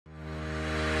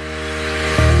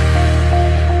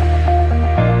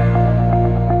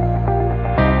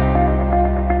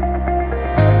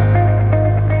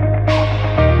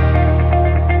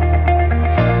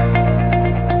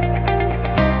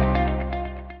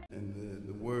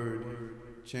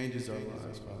changes our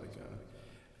lives, Father God.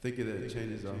 Thank you that it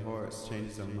changes our hearts,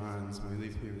 changes our minds. We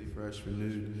leave here refreshed,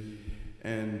 renewed.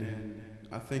 And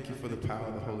I thank you for the power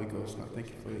of the Holy Ghost. And I thank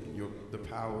you for the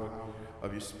power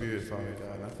of your Spirit, Father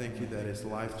God. And I thank you that it's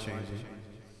life-changing.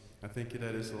 I thank you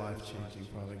that it's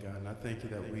life-changing, Father God. And I thank you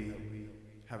that we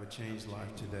have a changed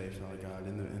life today, Father God,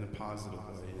 in a positive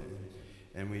way.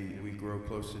 And we grow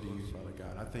closer to you, Father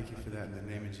God. I thank you for that in the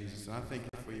name of Jesus. And I thank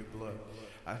you for your blood.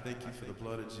 I thank you for the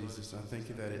blood of Jesus. I thank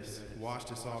you that it's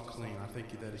washed us all clean. I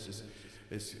thank you that it's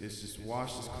just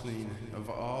washed us clean of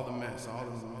all the mess,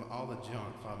 all the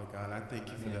junk, Father God. I thank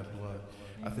you for that blood.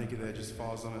 I thank you that it just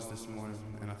falls on us this morning.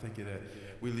 And I thank you that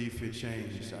we leave here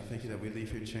changed. I thank you that we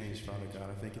leave here changed, Father God.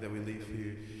 I thank you that we leave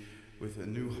here with a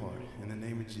new heart. In the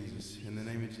name of Jesus. In the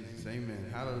name of Jesus. Amen.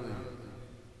 Hallelujah.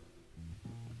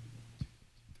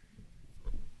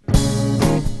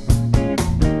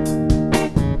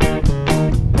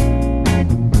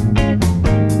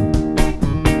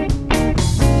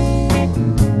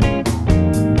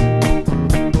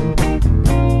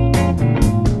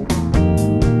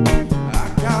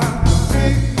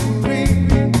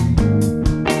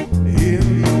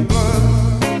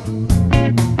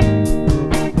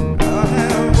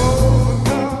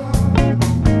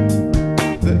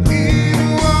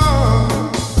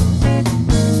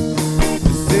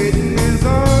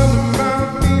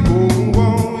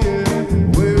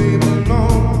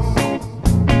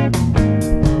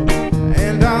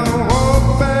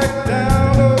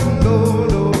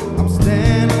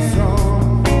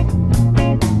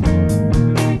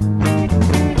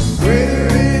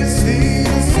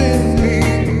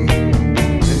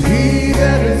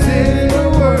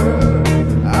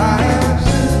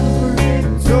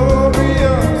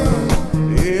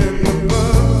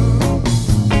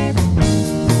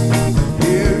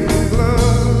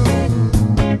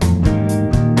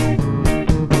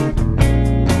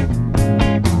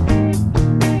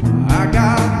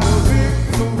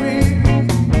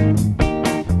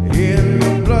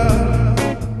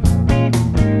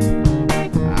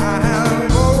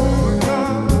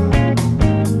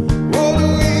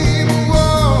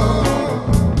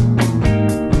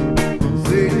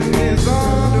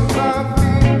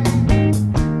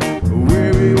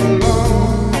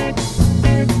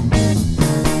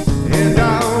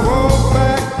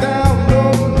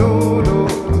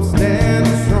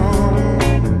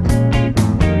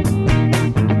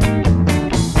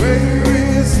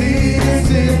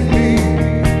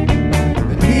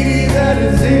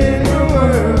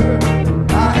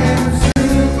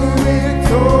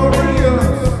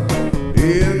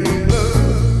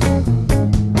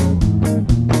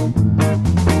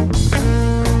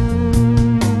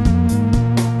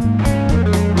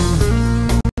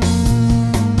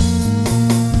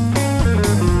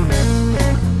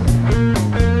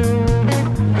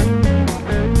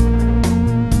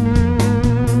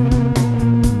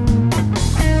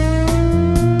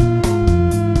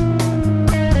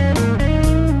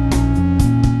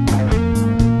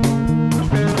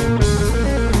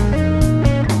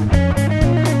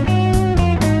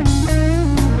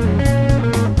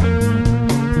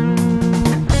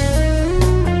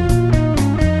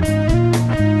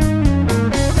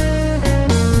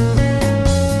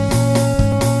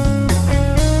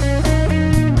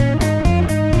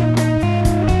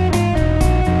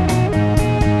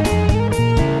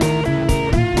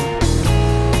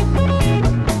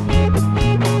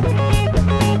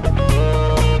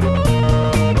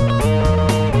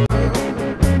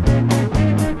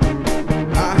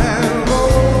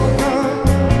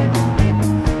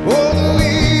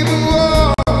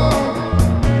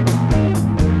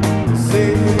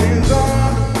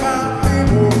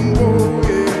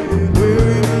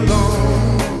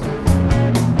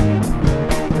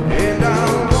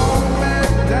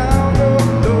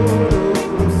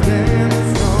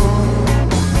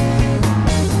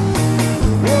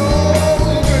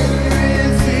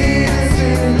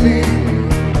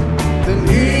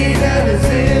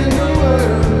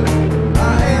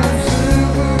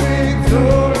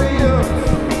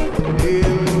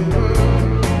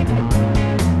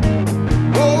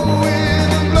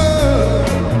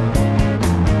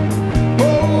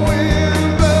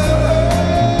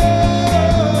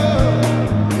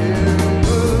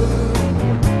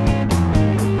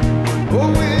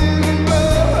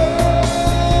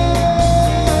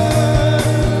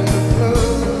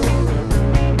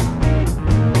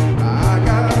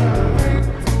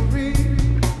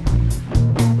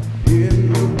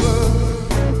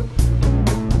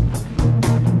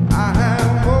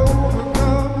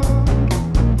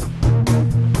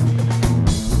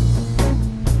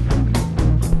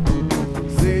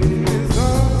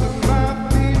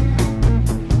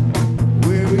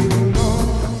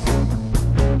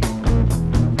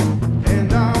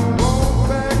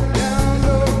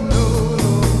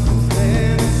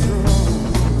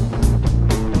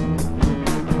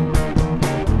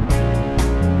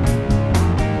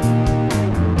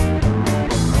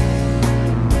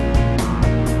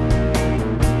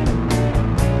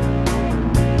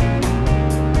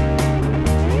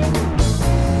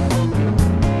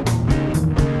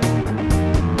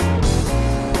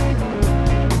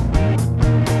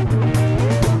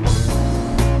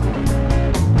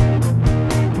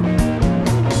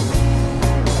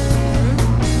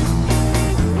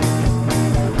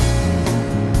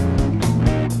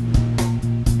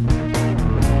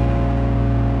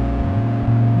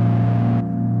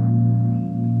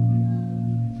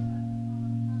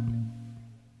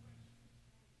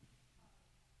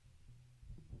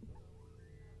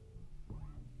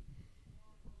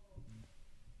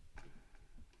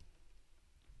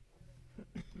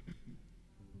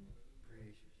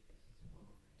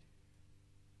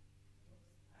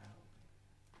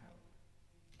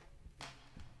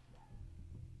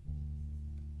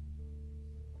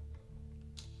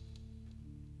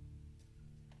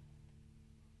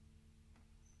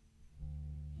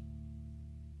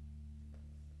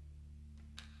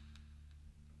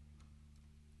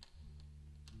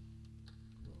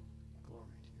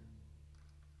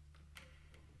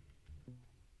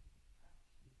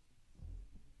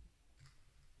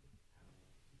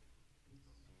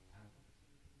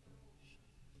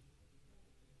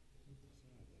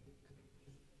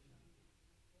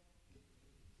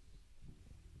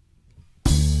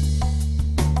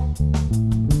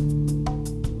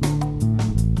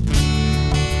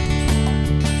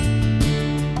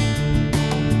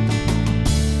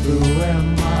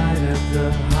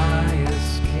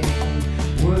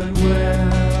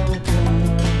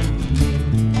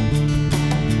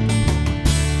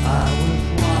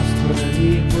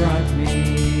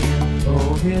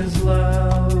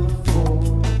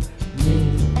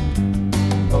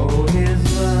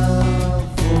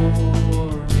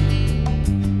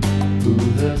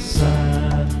 the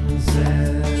sun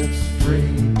sets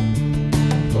free.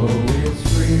 Oh, it's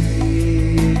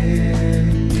free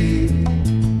indeed.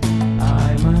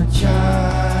 I'm a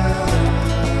child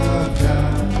of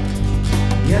God.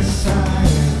 Yes, I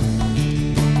am.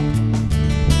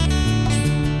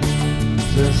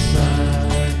 The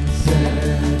sun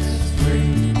sets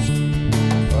free.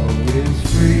 Oh, it's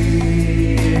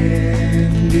free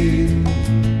indeed.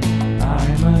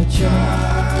 I'm a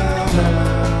child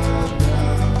of God.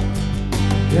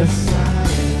 Yes, I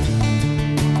am.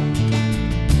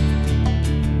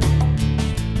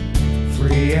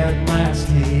 Free at last,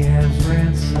 He has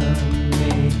ransomed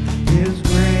me. His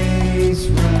grace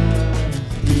runs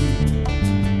deep.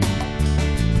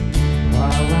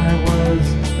 While I was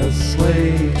a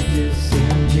slave to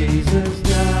sin, Jesus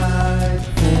died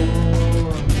for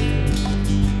me.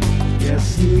 Yes,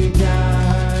 He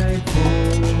died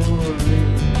for me.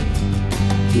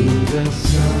 Who the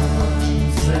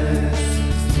Son sets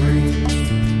free,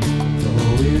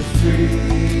 oh, is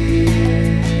free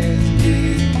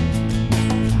indeed.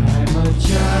 I'm a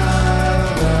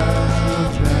child of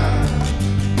God.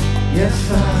 Yes,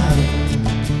 I am.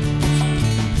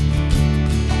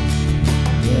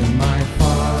 In my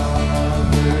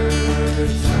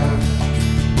Father's house,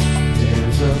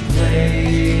 there's a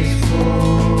place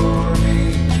for me.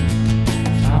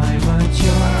 I'm a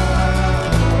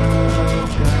child of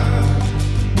God.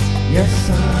 Yes,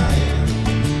 I am.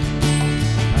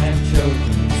 I am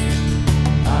chosen.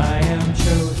 I am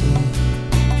chosen,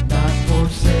 not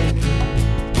forsaken.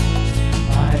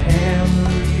 I am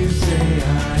who you say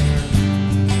I am.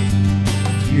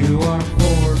 You are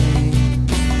for me,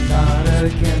 not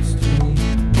against me.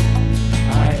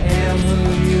 I am who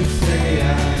you say I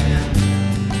am.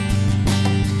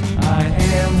 I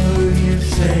am who you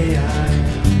say I am.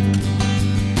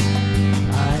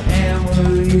 I am who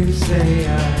you say I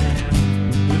am.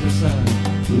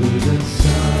 Who the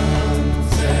Son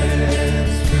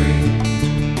sets free,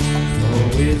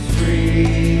 oh, it's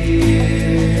free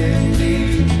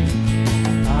indeed.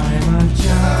 I'm a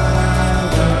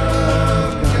child of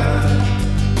God.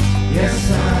 Yes,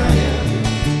 I am.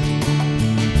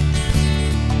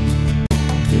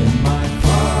 In my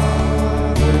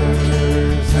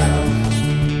Father's house,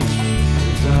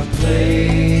 there's a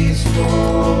place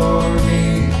for me.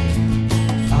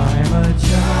 I'm a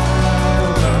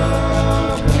child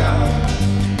of God.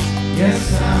 Yes,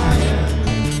 I am.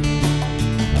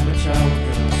 I'm a child of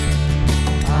God.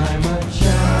 I'm a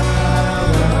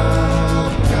child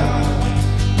of God.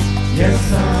 Yes,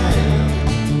 I am.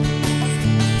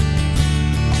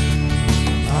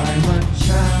 I'm a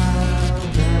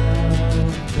child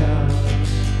of God.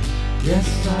 Yes,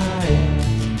 I am.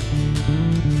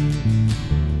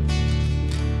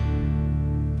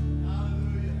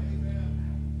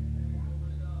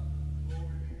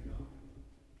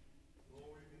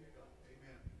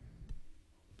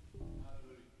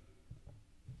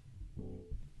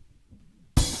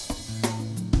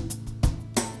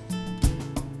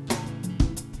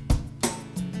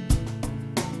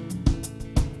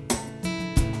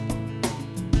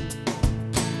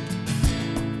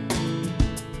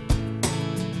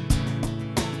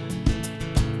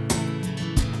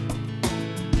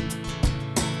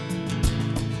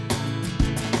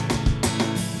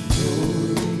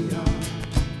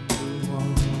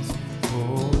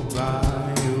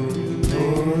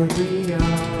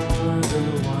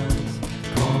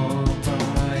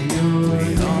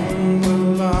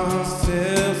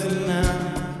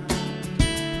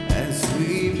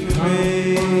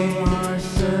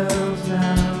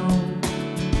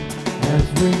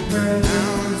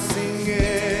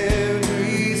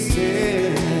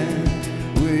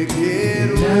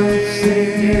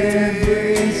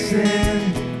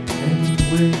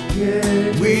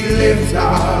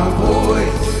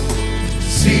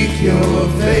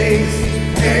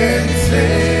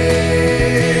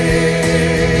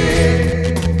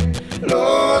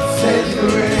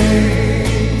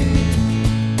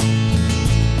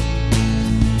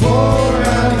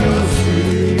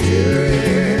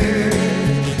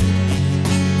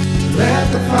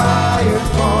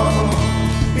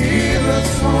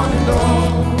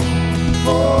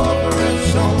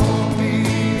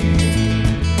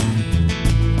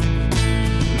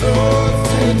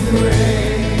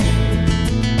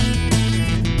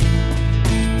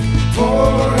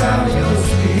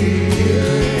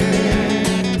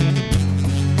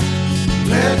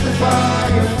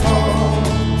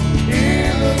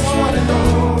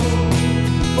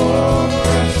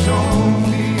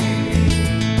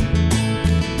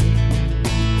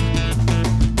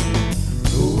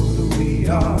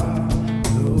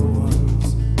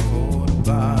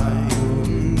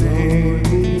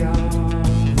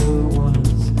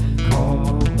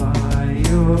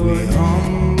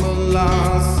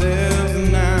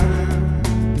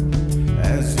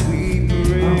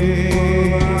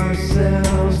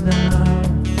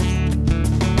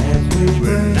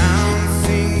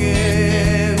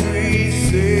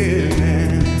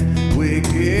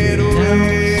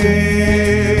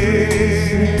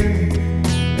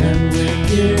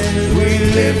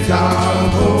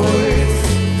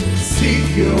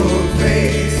 your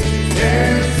face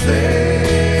and say,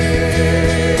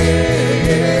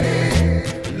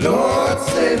 Lord,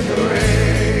 send the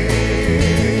rain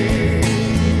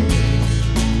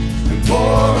and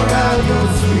pour out your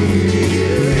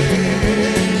spirit.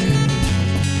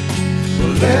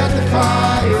 Let the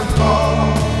fire fall,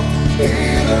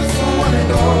 heal us one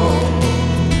and all,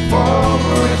 for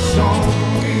fresh on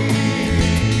me.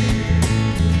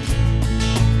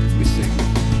 We sing,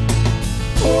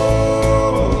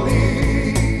 Holy,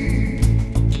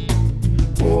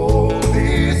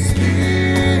 Holy Spirit,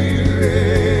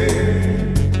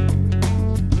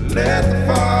 let the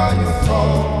fire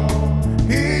fall,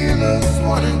 heal us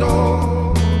one and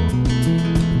all,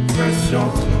 fresh on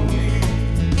me.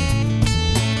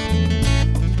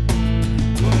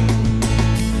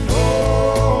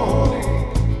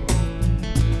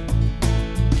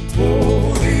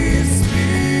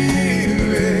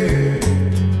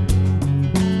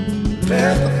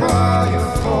 Let the fire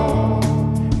fall,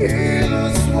 heal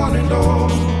us one and all,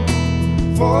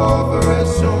 for the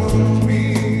rest of me.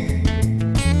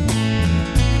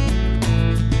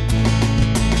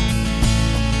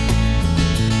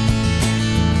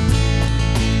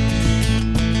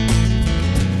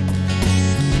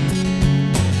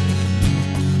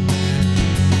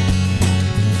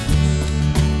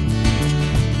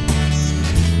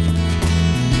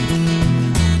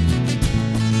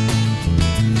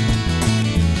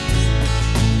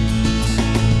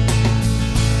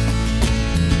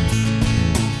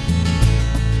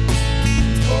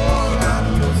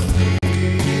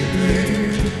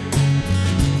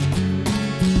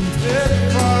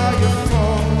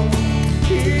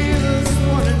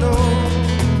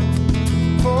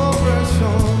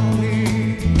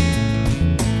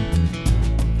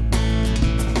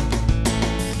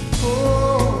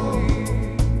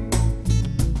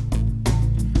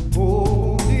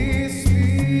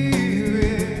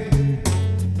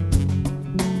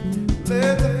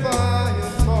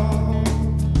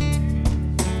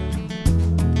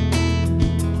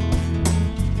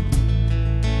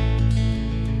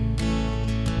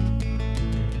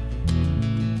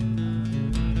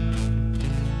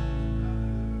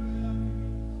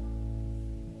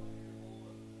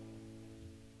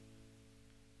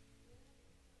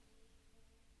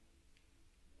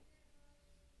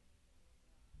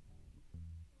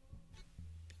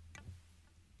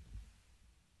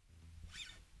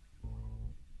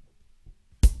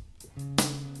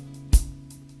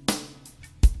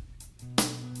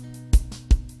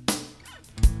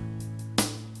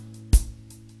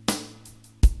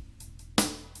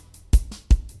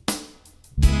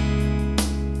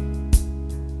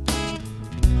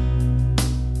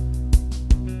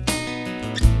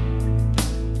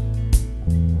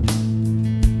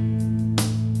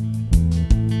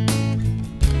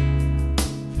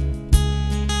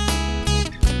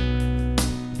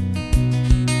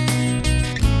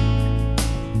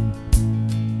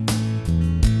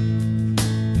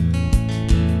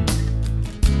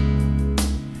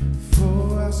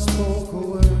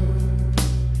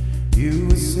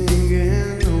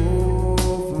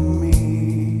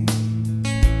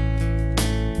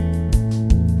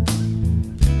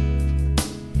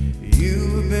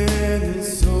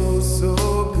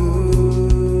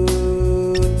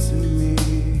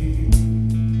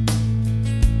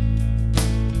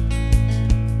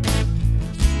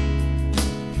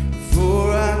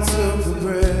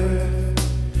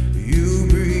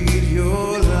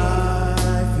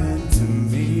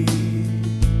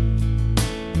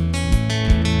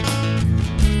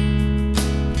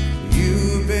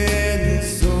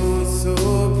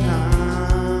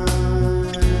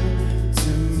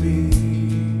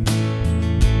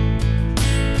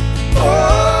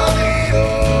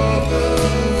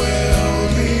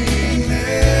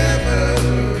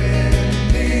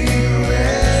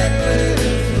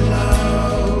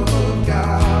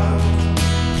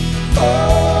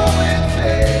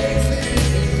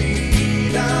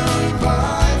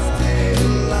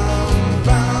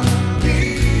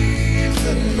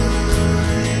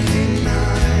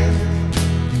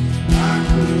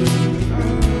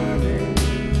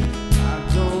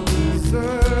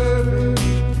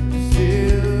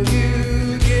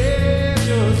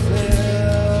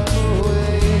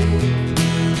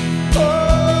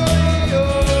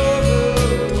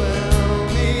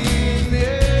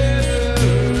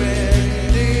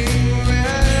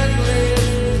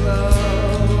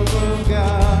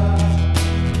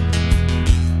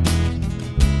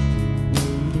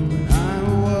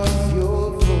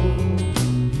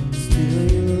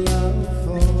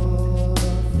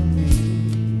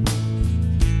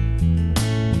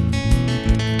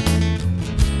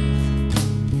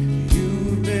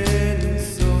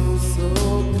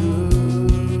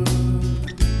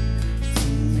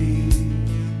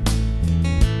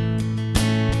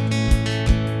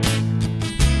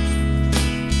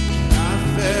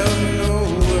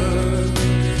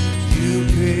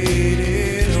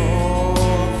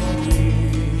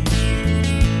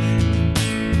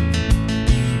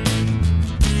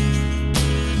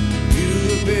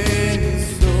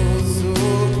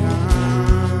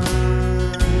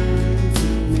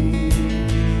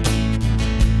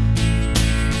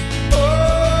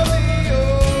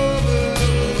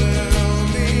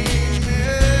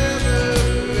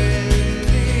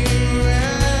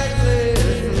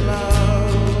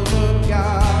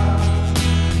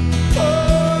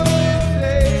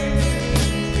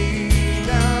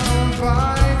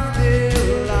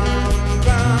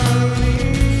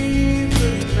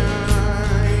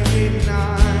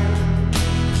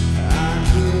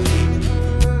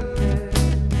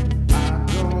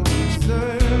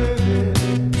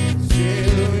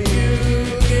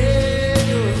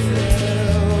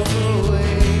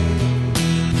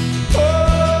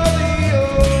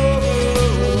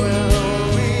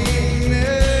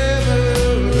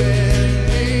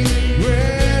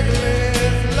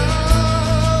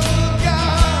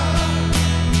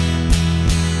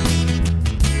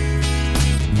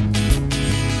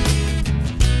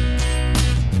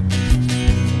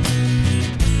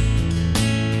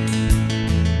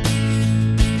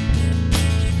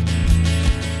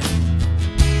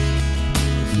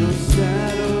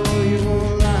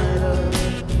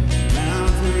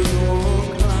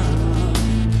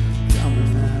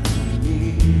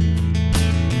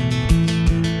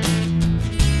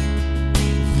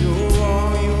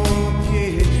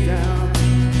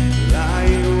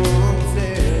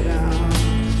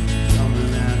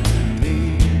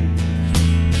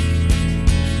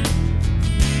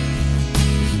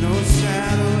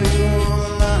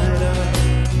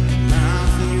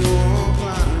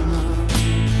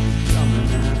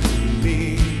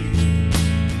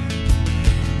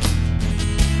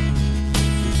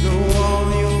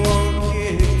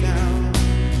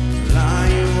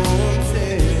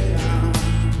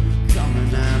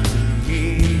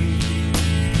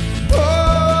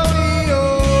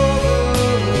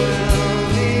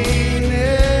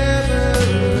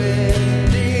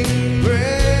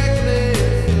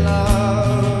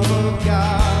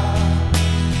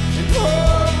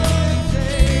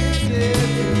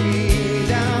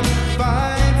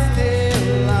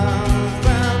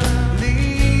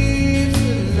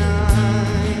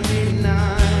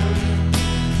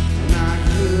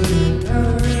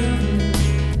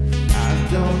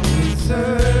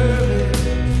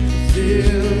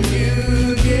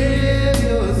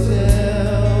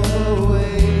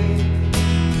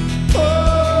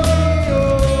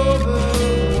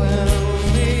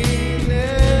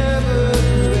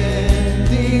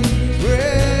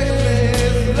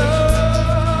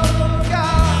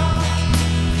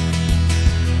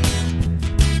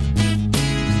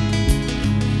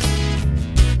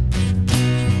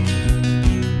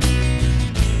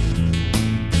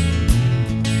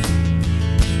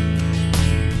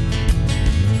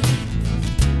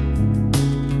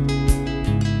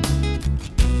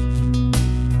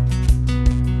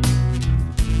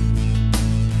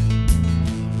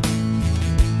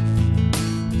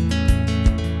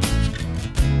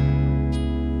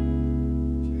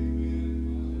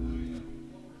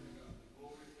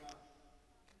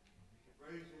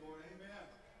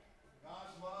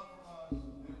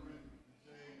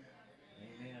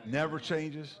 Never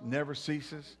changes, never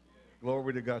ceases.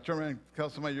 Glory to God. Turn around and tell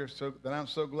somebody that I'm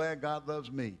so glad God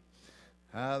loves me.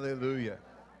 Hallelujah.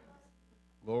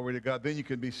 Glory to God. Then you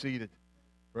can be seated.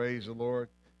 Praise the Lord.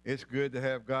 It's good to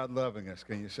have God loving us.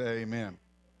 Can you say amen?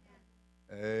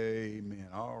 Amen.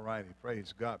 All righty.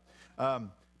 Praise God.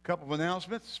 Couple of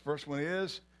announcements. First one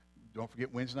is, don't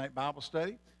forget Wednesday night Bible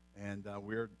study. And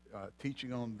we're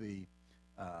teaching on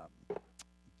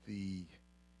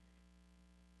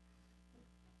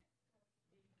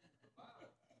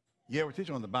we're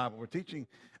teaching on the Bible. We're teaching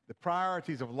the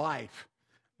priorities of life.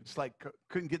 It's like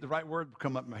couldn't get the right word to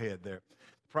come up in my head there.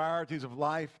 The priorities of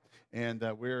life, and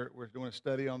we're doing a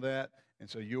study on that. And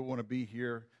so you'll want to be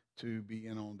here to be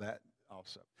in on that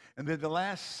also. And then the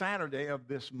last Saturday of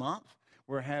this month,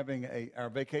 we're having our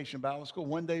vacation Bible school,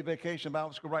 one-day vacation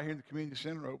Bible school right here in the community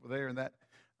center over there in that,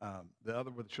 the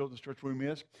other where the children's church room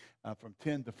is, from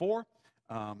 10 to 4.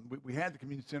 We had the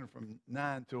community center from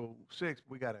 9 till 6.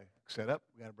 We got to set up.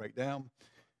 We got to break down.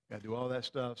 Got to do all that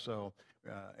stuff. So,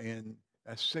 and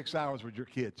that's 6 hours with your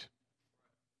kids.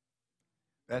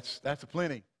 That's a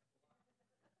plenty.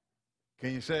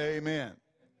 Can you say amen?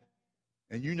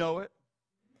 And you know it.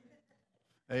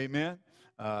 Amen.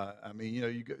 I mean, you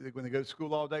know, when they go to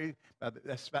school all day,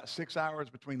 that's about 6 hours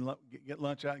between get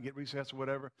lunch out and get recess or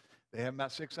whatever. They have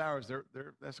about 6 hours.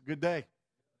 That's a good day.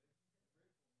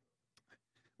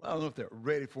 Well, I don't know if they're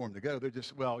ready for them to go. They're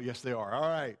just, well, yes, they are. All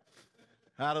right.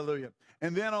 Hallelujah.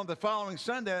 And then on the following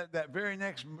Sunday, that very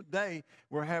next day,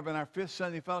 we're having our 5th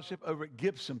Sunday fellowship over at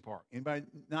Gibson Park. Anybody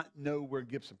not know where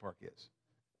Gibson Park is?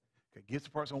 Okay,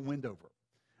 Gibson Park's on Wendover,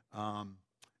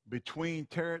 between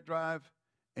Tarrant Drive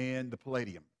and the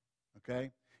Palladium.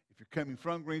 Okay? If you're coming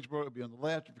from Greensboro, it'll be on the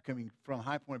left. If you're coming from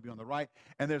High Point, it'll be on the right.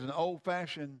 And there's an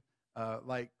old-fashioned,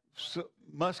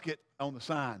 musket on the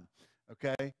sign.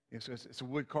 Okay? It's a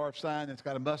wood carved sign, and it's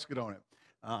got a musket on it.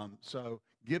 So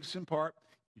Gibson Park,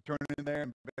 you turn in there,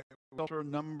 and shelter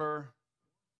number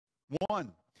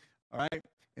 1. All right?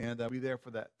 And I'll be there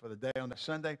for the day on that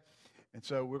Sunday. And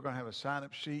so we're going to have a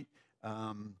sign-up sheet.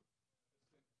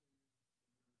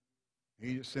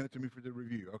 He just sent it to me for the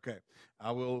review. Okay.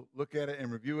 I will look at it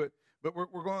and review it. But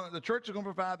the church is going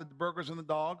to provide the burgers and the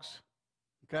dogs.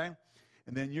 Okay?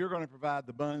 And then you're going to provide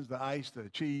the buns, the ice, the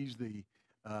cheese, the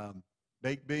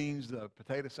baked beans, the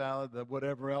potato salad, the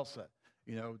whatever else,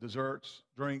 desserts,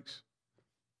 drinks.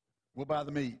 We'll buy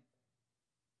the meat.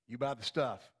 You buy the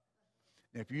stuff.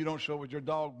 And if you don't show up with your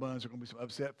dog buns, there are going to be some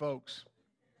upset folks.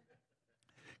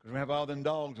 Because we have all them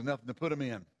dogs and nothing to put them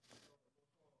in.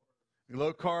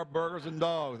 Low-carb burgers and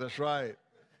dogs, that's right.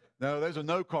 No, those are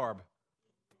no-carb.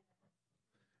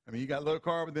 I mean, you got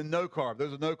low-carb and then no-carb.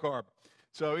 Those are no-carb.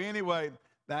 So anyway,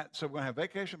 so we're going to have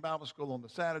Vacation Bible School on the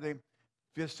Saturday,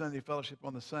 5th Sunday Fellowship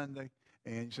on the Sunday.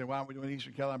 And you say, why aren't we doing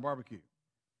Eastern Carolina barbecue?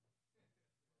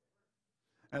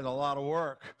 That's a lot of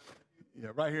work.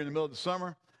 Right here in the middle of the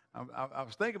summer. I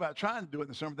was thinking about trying to do it in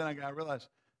the summer, then I realized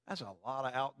that's a lot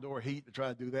of outdoor heat to try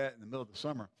to do that in the middle of the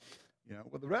summer.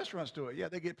 Well, the restaurants do it. Yeah,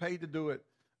 they get paid to do it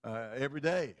every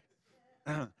day.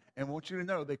 And I want you to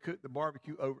know they cook the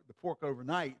pork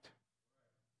overnight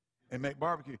and make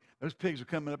barbecue. Those pigs are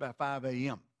coming up at 5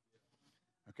 a.m.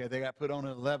 Okay, they got put on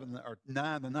at 11 or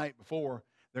 9 the night before.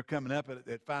 They're coming up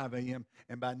at 5 a.m.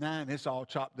 And by 9, it's all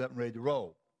chopped up and ready to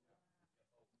roll.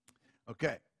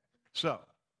 Okay, so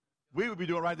we would be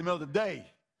doing it right in the middle of the day.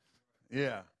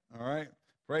 Yeah, all right.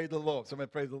 Praise the Lord. Somebody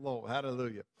praise the Lord.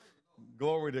 Hallelujah.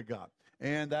 Glory to God.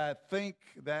 And I think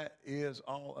that is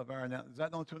all of our announcements. Is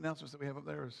that the only 2 announcements that we have up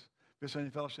there? Is Fifth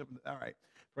Sunday Fellowship? All right.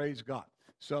 Praise God.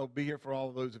 So be here for all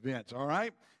of those events. All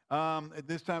right. At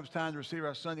this time, it's time to receive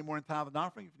our Sunday morning tithe and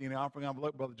offering. If you need an offering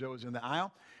envelope, Brother Joe is in the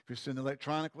aisle. If you're sending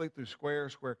electronically through Square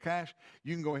Cash,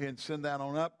 you can go ahead and send that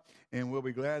on up, and we'll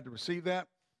be glad to receive that.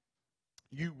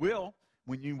 You will,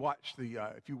 when you watch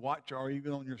if you watch or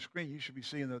even on your screen, you should be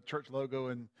seeing the church logo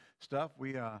and stuff.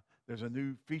 There's a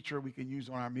new feature we can use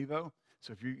on our Mevo.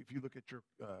 So if you look at your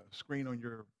screen on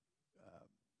your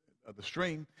the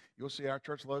stream, you'll see our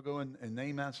church logo and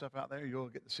name and stuff out there. You'll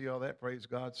get to see all that. Praise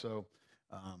God. So,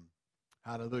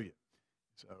 hallelujah.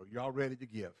 So you're all ready to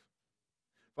give.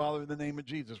 Father, in the name of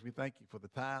Jesus, we thank you for the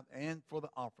tithe and for the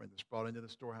offering that's brought into the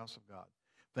storehouse of God.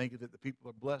 Thank you that the people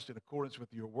are blessed in accordance with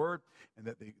your word, and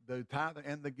that the tither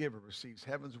and the giver receives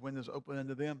heaven's windows open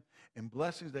unto them, and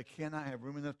blessings they cannot have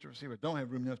room enough to receive or don't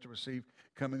have room enough to receive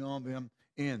coming on them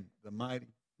in the mighty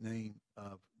name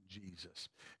of Jesus.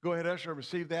 Go ahead, usher,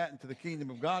 receive that into the kingdom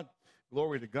of God.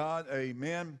 Glory to God.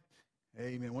 Amen.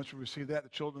 Amen. Once we receive that, the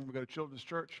children will go to children's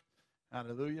church.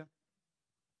 Hallelujah.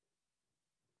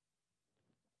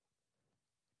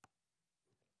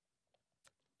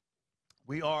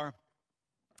 We are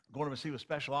going to receive a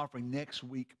special offering next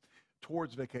week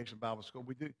towards Vacation Bible School.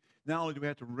 We do not only do we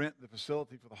have to rent the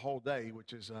facility for the whole day,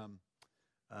 which is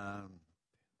 9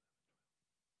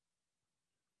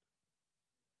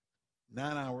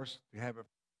 hours to have it.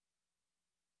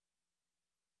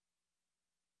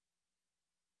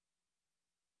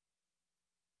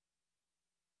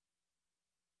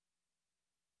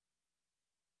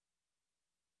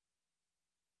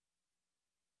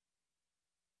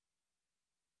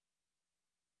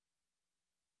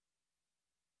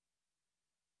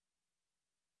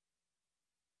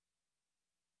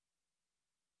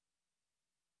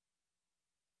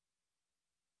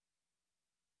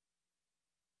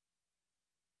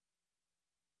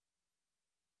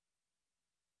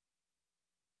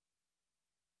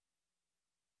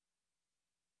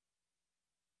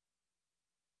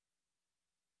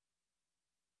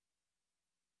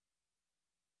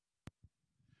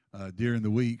 During the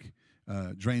week,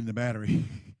 drain the battery.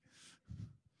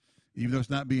 Even though it's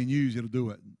not being used, it'll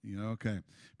do it. Okay.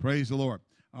 Praise the Lord.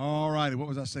 All righty. What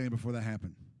was I saying before that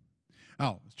happened?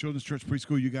 Oh, Children's Church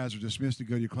Preschool, you guys are dismissed to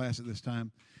go to your class at this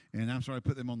time. And I'm sorry I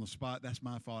put them on the spot. That's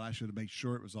my fault. I should have made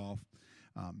sure it was off.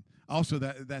 Also,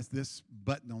 that's this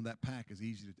button on that pack is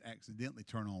easy to accidentally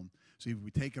turn on. So if we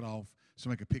take it off,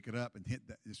 somebody could pick it up and hit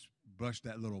that, just brush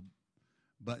that little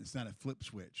button. It's not a flip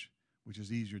switch, which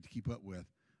is easier to keep up with.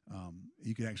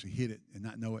 You could actually hit it and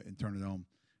not know it and turn it on.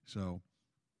 So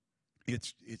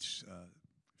it's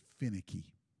finicky.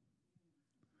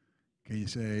 Can you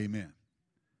say amen?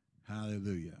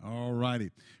 Hallelujah. All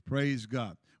righty. Praise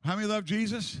God. How many love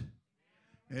Jesus?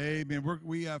 Amen.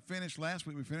 We finished last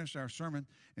week. We finished our sermon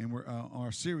and we're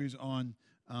our series on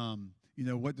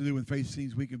what to do when faith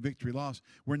seems weak and victory lost.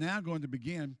 We're now going to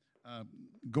begin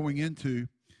going into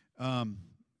there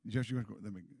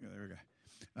we go.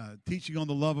 Teaching on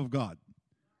the love of God.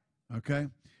 Okay?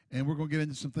 And we're going to get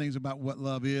into some things about what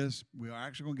love is. We are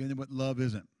actually going to get into what love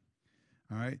isn't.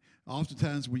 All right?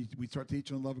 Oftentimes, we start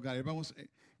teaching on the love of God. Everybody wants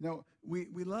to,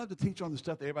 we love to teach on the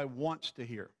stuff that everybody wants to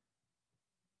hear.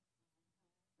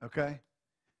 Okay?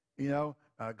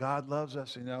 God loves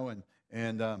us, and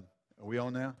are we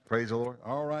on now? Praise the Lord.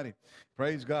 All righty.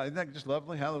 Praise God. Isn't that just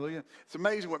lovely? Hallelujah. It's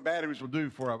amazing what batteries will do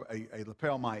for a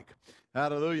lapel mic.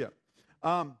 Hallelujah.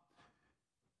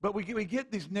 But we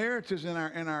get these narratives in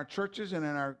our churches and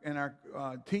in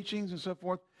our teachings and so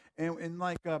forth, and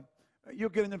like you'll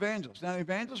get an evangelist. Now, an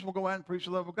evangelist will go out and preach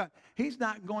the love of God. He's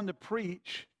not going to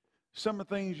preach some of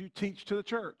the things you teach to the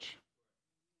church.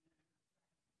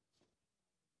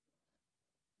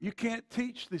 You can't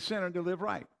teach the sinner to live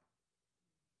right.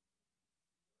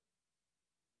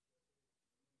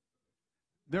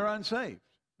 They're unsaved.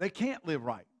 They can't live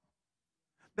right.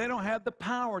 They don't have the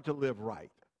power to live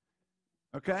right.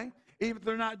 Okay? Even if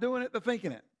they're not doing it, they're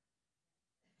thinking it.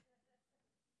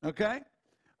 Okay?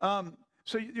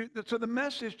 So the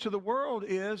message to the world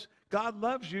is God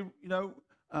loves you,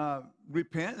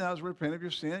 repent. And as repent of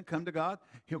your sin, come to God.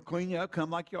 He'll clean you up, come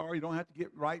like you are. You don't have to get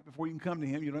right before you can come to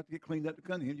Him. You don't have to get cleaned up to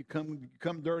come to Him. You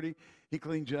come dirty, He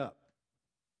cleans you up.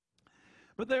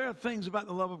 But there are things about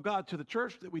the love of God to the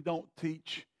church that we don't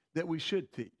teach that we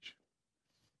should teach.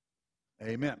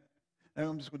 Amen. And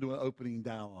I'm just going to do an opening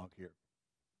dialogue here.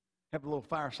 Have a little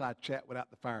fireside chat without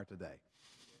the fire today.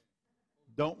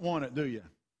 Don't want it, do you?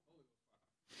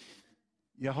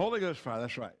 Yeah, Holy Ghost fire,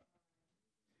 that's right.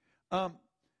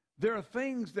 There are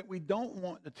things that we don't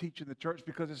want to teach in the church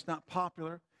because it's not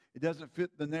popular. It doesn't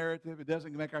fit the narrative. It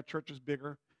doesn't make our churches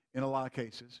bigger in a lot of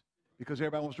cases because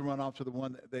everybody wants to run off to the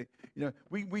one that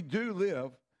we do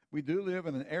live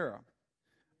in an era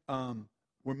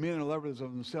where men are lovers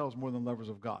of themselves more than lovers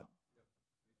of God.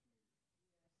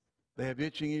 They have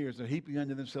itching ears. They're heaping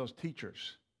unto themselves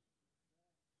teachers.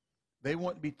 They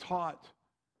want to be taught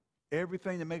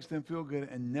everything that makes them feel good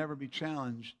and never be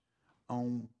challenged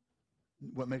on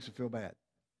what makes them feel bad.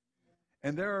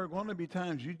 And there are going to be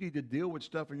times you need to deal with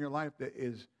stuff in your life that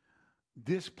is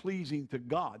displeasing to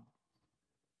God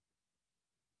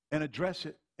and address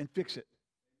it and fix it.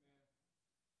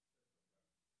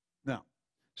 Now,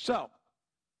 so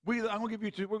I'm going to give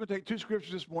you we're going to take two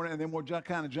scriptures this morning, and then we'll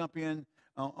kind of jump in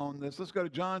on this. Let's go to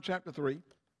John chapter 3.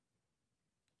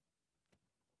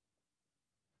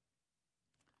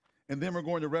 And then we're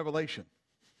going to Revelation.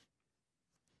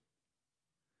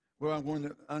 What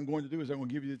I'm going to do is I'm going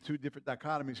to give you the two different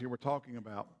dichotomies here we're talking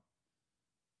about.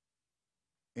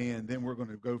 And then we're going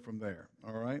to go from there.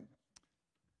 All right?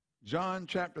 John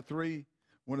chapter 3,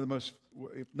 one of the most,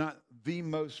 if not the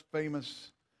most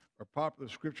famous or popular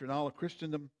scripture in all of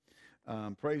Christendom.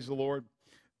 Praise the Lord.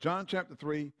 John chapter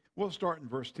 3, we'll start in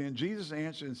verse 10. Jesus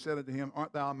answered and said unto him,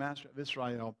 Art thou a master of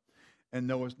Israel, and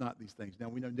knowest not these things. Now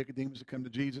we know Nicodemus had come to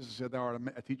Jesus and said, thou art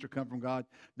a teacher come from God.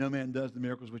 No man does the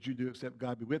miracles which you do except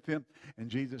God be with him. And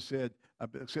Jesus said,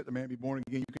 except the man be born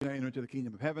again, you cannot enter into the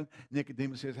kingdom of heaven.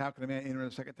 Nicodemus says, how can a man enter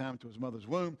a second time into his mother's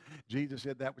womb? Jesus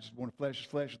said, that which is born of flesh is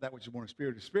flesh, that which is born of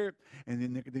spirit is spirit. And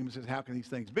then Nicodemus says, how can these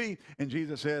things be? And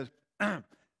Jesus says,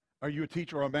 are you a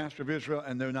teacher or a master of Israel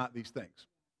and know not these things?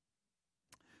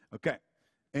 Okay.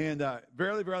 And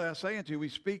verily, verily, I say unto you, we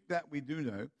speak that we do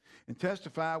know, and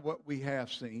testify what we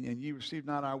have seen, and ye receive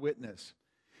not our witness.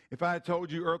 If I had told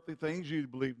you earthly things,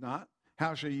 you'd believe not.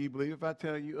 How shall ye believe if I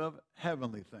tell you of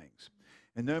heavenly things?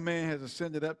 And no man has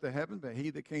ascended up to heaven, but he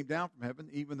that came down from heaven,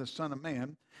 even the Son of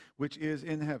Man, which is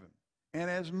in heaven. And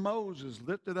as Moses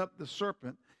lifted up the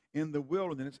serpent in the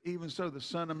wilderness, even so the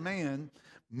Son of Man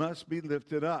must be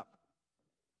lifted up,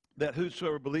 that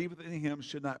whosoever believeth in him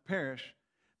should not perish,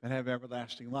 and have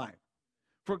everlasting life.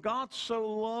 For God so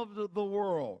loved the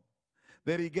world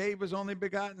that he gave his only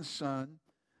begotten Son,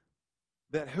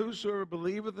 that whosoever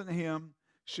believeth in him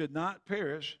should not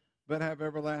perish, but have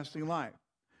everlasting life.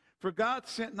 For God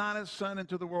sent not his Son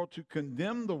into the world to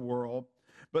condemn the world,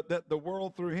 but that the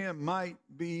world through him might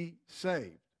be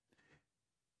saved.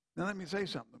 Now let me say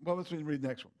something. Well, let's read the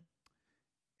next one.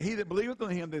 He that believeth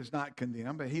on him is not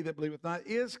condemned, but he that believeth not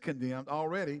is condemned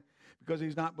already, because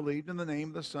he's not believed in the name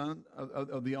of the Son,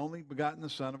 of the only begotten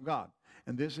Son of God.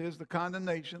 And this is the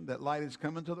condemnation, that light is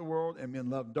come into the world, and men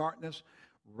love darkness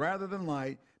rather than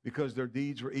light, because their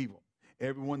deeds were evil.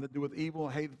 Everyone that doeth evil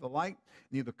hateth the light,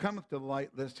 neither cometh to the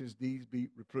light, lest his deeds be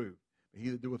reproved. But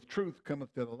he that doeth truth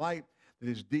cometh to the light, that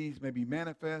his deeds may be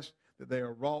manifest, that they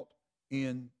are wrought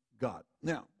in God.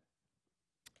 Now,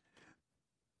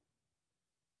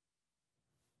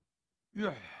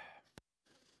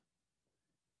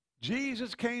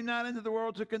 Jesus came not into the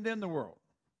world to condemn the world,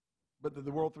 but that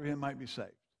the world through him might be saved.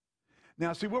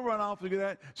 Now, see, we'll run off to do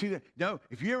that. See, that, no,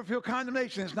 if you ever feel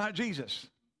condemnation, it's not Jesus.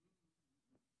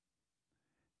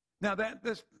 Now,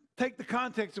 let's take the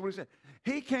context of what he said.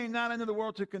 He came not into the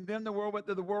world to condemn the world, but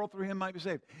that the world through him might be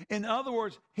saved. In other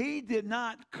words, he did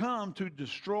not come to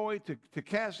destroy, to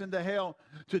cast into hell,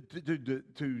 to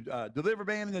deliver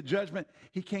man into judgment.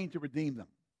 He came to redeem them.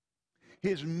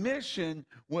 His mission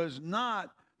was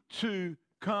not to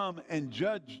come and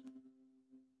judge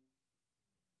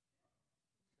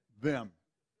them.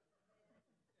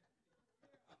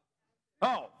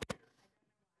 Oh.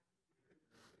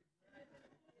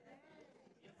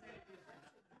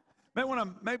 May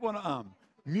want to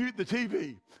mute the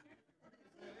TV.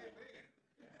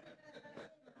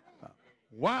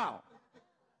 Wow.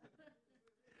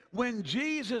 When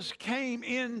Jesus came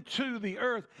into the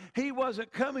earth, he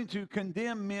wasn't coming to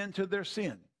condemn men to their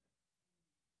sin.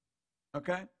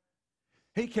 Okay?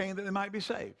 He came that they might be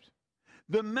saved.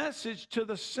 The message to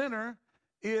the sinner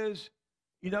is,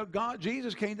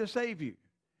 Jesus came to save you.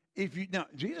 Now,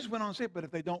 Jesus went on to say, but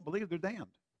if they don't believe, they're damned.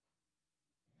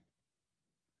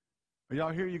 Are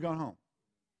y'all here? You going home?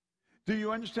 Do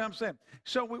you understand what I'm saying?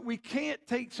 So we can't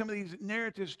take some of these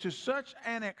narratives to such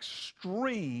an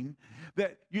extreme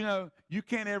that, you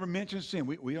can't ever mention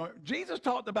sin. Jesus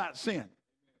talked about sin.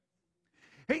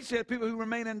 He said people who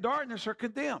remain in darkness are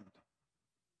condemned.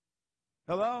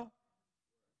 Hello?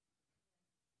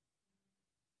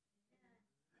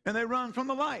 And they run from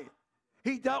the light.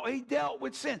 He dealt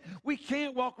with sin. We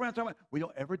can't walk around talking about, we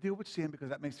don't ever deal with sin because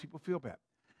that makes people feel bad.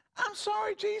 I'm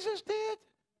sorry, Jesus did.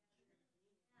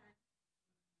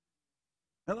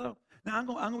 Hello? Now, I'm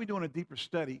going to be doing a deeper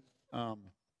study.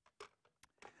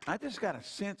 I just got a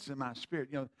sense in my spirit.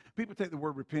 People take the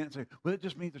word repent and say, well, it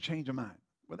just means a change of mind.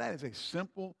 Well, that is a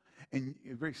simple and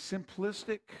very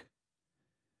simplistic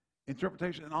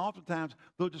interpretation. And oftentimes,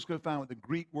 they'll just go find what the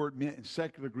Greek word meant in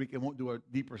secular Greek and won't do a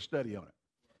deeper study on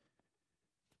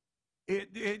it.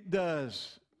 It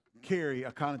does carry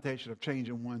a connotation of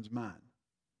changing one's mind.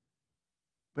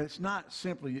 But it's not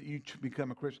simply that you become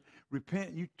a Christian.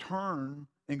 Repent, you turn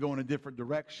and go in a different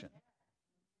direction.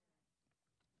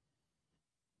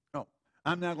 Oh,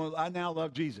 I now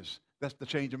love Jesus. That's the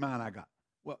change of mind I got.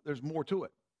 Well, there's more to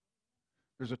it.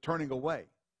 There's a turning away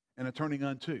and a turning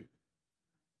unto.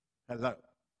 Hello.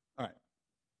 All right.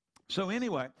 So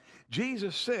anyway,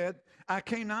 Jesus said, I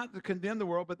came not to condemn the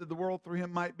world, but that the world through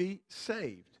him might be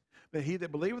saved. But he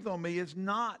that believeth on me is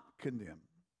not condemned.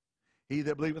 He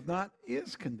that believeth not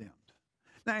is condemned.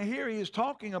 Now here he is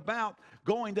talking about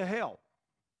going to hell.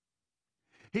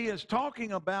 He is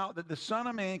talking about that the Son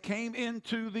of Man came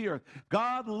into the earth.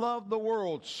 God loved the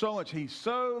world so much. He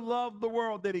so loved the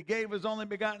world that he gave his only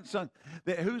begotten Son,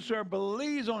 that whosoever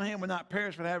believes on him will not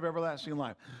perish but have everlasting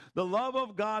life. The love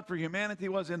of God for humanity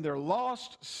was in their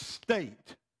lost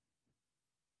state.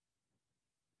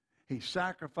 He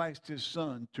sacrificed his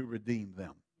son to redeem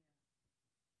them.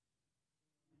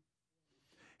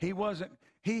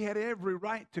 He had every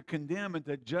right to condemn and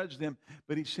to judge them,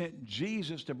 but he sent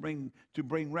Jesus to bring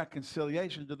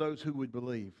reconciliation to those who would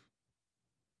believe.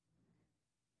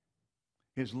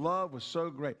 His love was so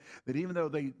great that even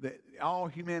though all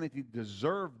humanity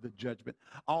deserved the judgment,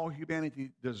 all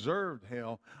humanity deserved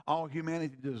hell, all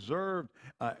humanity deserved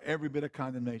every bit of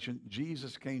condemnation,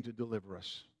 Jesus came to deliver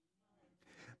us.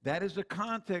 That is the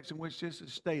context in which this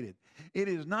is stated. It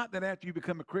is not that after you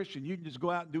become a Christian, you can just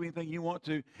go out and do anything you want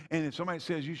to, and if somebody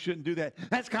says you shouldn't do that,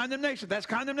 that's condemnation. That's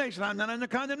condemnation. I'm not under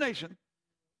condemnation.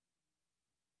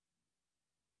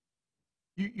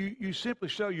 You simply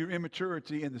show your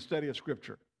immaturity in the study of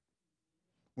Scripture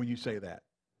when you say that.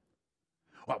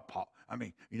 Well, Paul,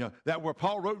 that where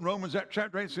Paul wrote in Romans that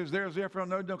chapter 8 says, there is therefore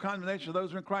no condemnation of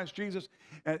those who are in Christ Jesus.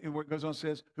 And it goes on and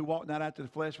says, who walk not after the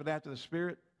flesh, but after the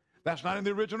Spirit. That's not in the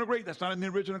original Greek. That's not in the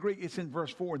original Greek. It's in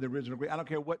verse 4 in the original Greek. I don't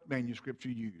care what manuscript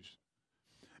you use.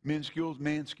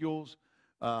 Minuscules.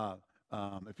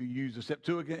 If you use the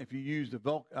Septuagint, if you use the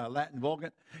Latin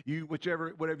Vulgate,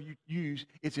 whatever you use,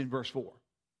 it's in verse 4.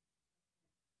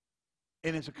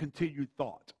 And it's a continued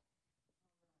thought.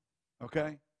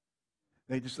 Okay?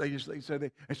 They say it's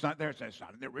not there. It's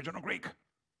not in the original Greek.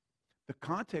 The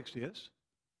context is,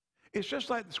 it's just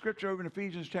like the scripture over in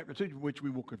Ephesians chapter 2, which we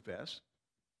will confess.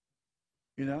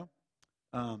 Even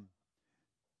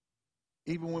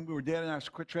when we were dead in our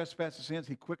trespasses and sins,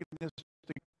 he quickened us.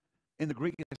 In the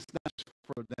Greek, it's not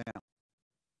for down.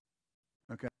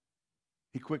 Okay?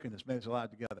 He quickened us, made us alive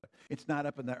together. It's not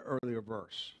up in that earlier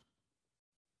verse.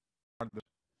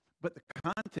 But the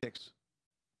context,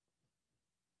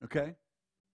 okay?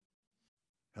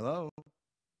 Hello?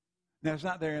 Now, it's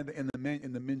not there in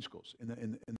the minuscules,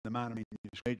 in the minor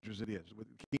majors. It is with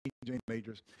the King James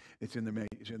majors. It's in the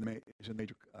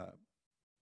major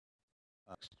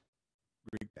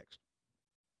Greek text.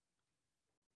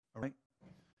 All right.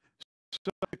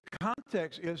 So the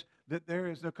context is that there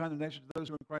is no condemnation to those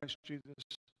who are in Christ Jesus.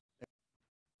 And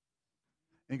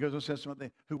he goes and says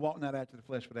something, who walk not after the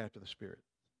flesh, but after the Spirit.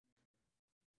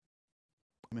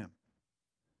 Amen.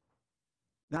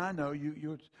 Now I know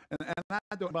you and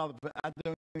I don't bother. I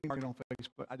don't market on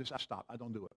Facebook. I stop. I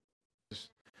don't do it.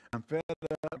 I'm fed up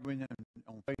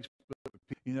on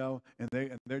Facebook, and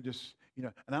they're just,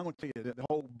 and I'm going to tell you that the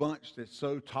whole bunch that's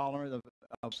so tolerant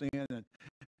of sin and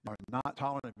are not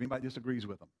tolerant if anybody disagrees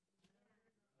with them.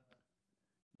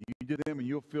 You do them, and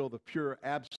you'll feel the pure,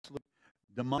 absolute,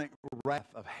 demonic wrath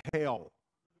of hell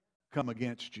come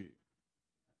against you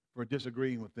for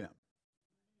disagreeing with them.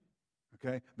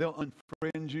 Okay, they'll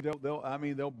unfriend you.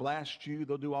 They'll blast you.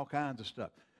 They'll do all kinds of stuff.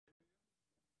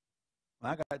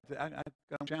 I got a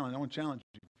challenge. I want to challenge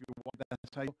you. If you walk down,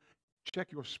 that's how you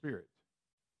check your spirit.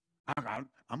 I'm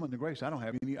under grace. I don't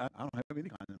have any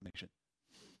condemnation.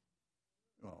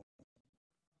 Oh.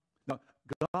 Now,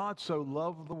 God so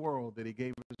loved the world that he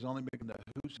gave his only begotten Son, that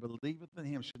whoso believeth in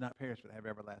him should not perish but have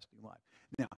everlasting life.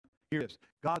 Now, here it is.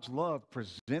 God's love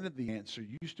presented the answer.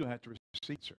 You still have to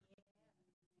receive it.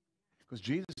 Because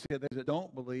Jesus said those that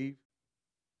don't believe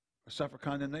or suffer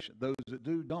condemnation. Those that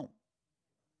do, don't.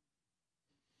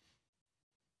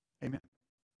 Amen.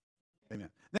 Amen.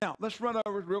 Now, let's run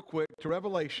over real quick to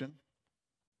Revelation.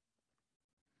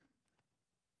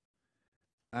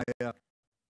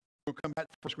 We'll come back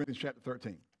to 1 Corinthians chapter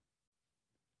 13.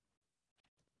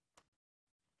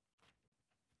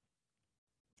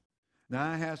 Now,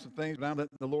 I have some things, but I'm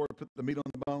letting the Lord put the meat on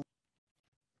the bone.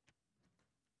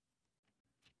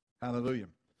 Hallelujah.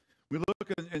 We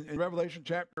look in Revelation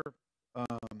chapter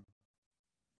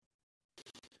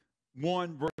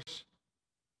 1, verse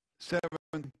 7.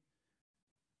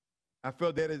 I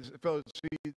fell dead as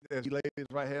he laid his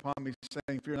right hand upon me,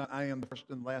 saying, fear not, I am the first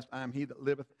and the last. I am he that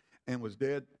liveth and was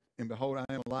dead, and behold, I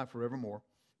am alive forevermore.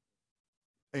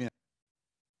 And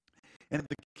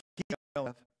the key of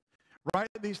death, write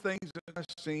these things that I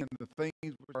see, and the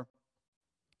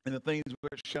things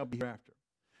which shall be hereafter.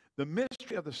 The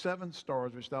mystery of the 7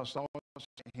 stars which thou sawest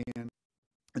in hand,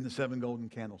 and the 7 golden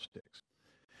candlesticks.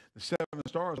 The 7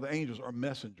 stars of the angels are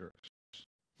messengers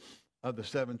of the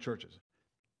 7 churches.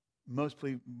 Most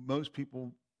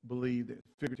people believe that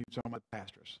figuratively talking about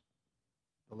pastors,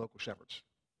 the local shepherds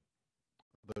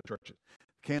of those churches.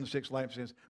 Candlesticks light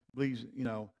says, believes,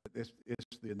 it's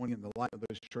the anointing and the light of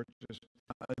those churches.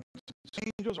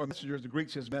 Angels are messengers. The Greek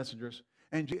says messengers,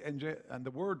 and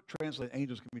the word translated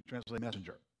angels can be translated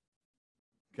messenger.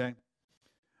 Okay?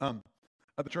 Of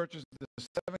the churches, the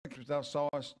 7 churches thou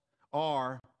sawest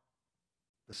are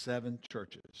the 7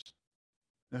 churches.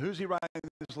 Now, who's he writing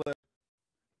this letter?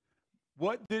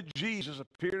 What did Jesus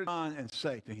appear to John and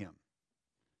say to him?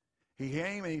 He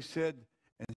came and he said,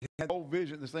 and he had the whole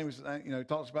vision. This thing was, he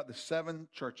talks about the 7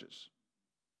 churches.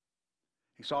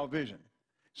 He saw a vision.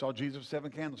 He saw Jesus with 7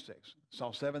 candlesticks. He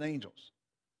saw 7 angels.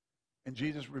 And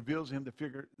Jesus reveals to him the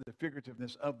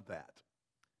figurativeness of that.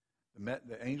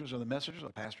 The angels are the messengers, the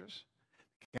pastors.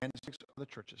 The candlesticks are the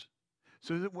churches.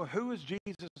 So who is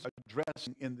Jesus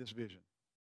addressing in this vision?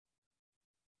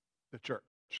 The church.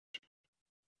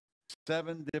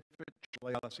 7 different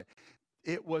Laodicea.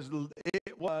 It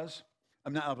was.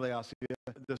 I'm not Laodicea.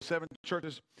 The 7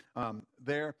 churches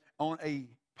there on a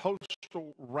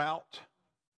postal route.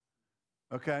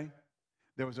 Okay,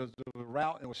 there was a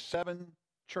route. And there were 7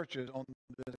 churches on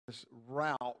this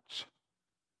route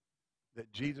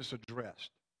that Jesus addressed.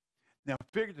 Now,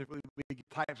 figuratively, we get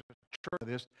types of church of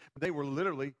this, but they were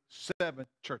literally 7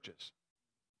 churches.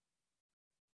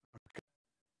 Okay.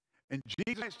 And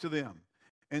Jesus writes to them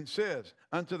and says,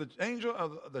 unto the angel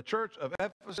of the church of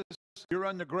Ephesus, you're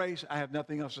under grace, I have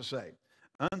nothing else to say.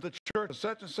 Unto the church of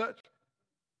such and such.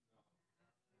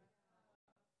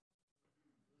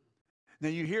 Now,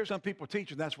 you hear some people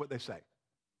teach, and that's what they say.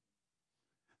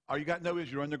 All you got to know is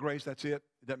you're under grace, that's it.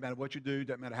 It doesn't matter what you do,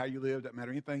 doesn't matter how you live, doesn't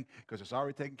matter anything, because it's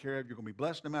already taken care of. You're going to be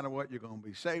blessed no matter what. You're going to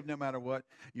be saved no matter what.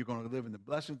 You're going to live in the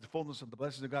blessings, the fullness of the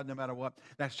blessings of God no matter what.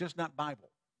 That's just not Bible.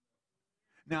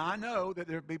 Now, I know that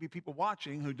there may be people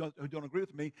watching who don't agree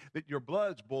with me, that your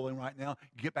blood's boiling right now.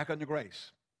 Get back under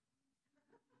grace.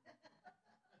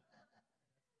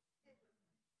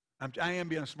 I am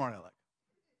being a smart aleck.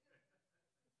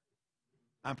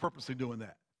 I'm purposely doing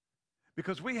that.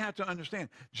 Because we have to understand,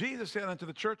 Jesus said unto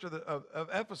the church of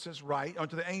Ephesus, right,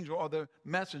 unto the angel or the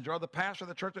messenger or the pastor of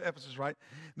the church of Ephesus, right,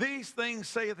 these things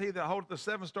saith he that holdeth the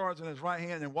 7 stars in his right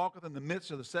hand and walketh in the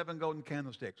midst of the 7 golden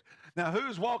candlesticks. Now,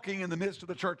 who's walking in the midst of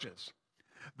the churches?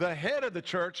 The head of the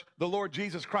church, the Lord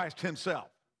Jesus Christ himself.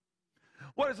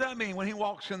 What does that mean when he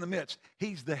walks in the midst?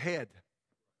 He's the head.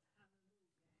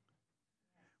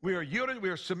 We are yielded, we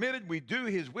are submitted, we do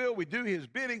his will, we do his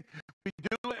bidding, we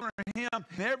do it for him, and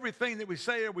everything that we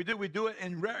say or we do it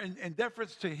in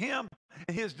deference to him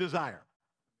and his desire.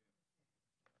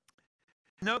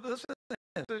 No, listen,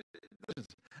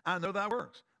 I know thy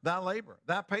works, thy labor,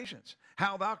 thy patience,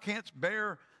 how thou canst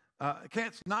not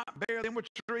bear them which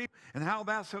are evil, and how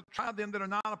thou shalt try them that are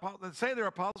not apostles, that say they're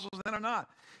apostles and are not,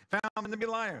 found them to be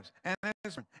liars, and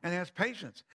has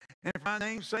patience, and for my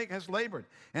name's sake has labored,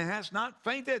 and has not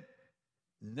fainted.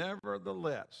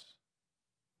 Nevertheless,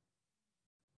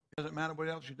 it doesn't matter what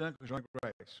else you've done because you're on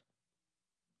grace.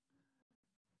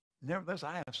 Nevertheless,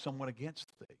 I have somewhat against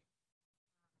thee,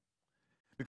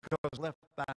 because left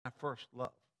thy first love.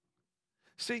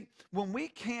 See, when we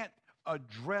can't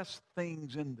address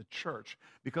things in the church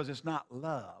because it's not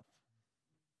love,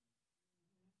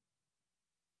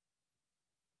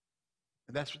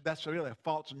 and that's really a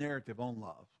false narrative on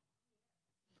love.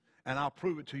 And I'll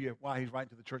prove it to you why he's writing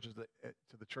to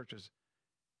the churches,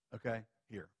 okay,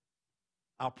 here.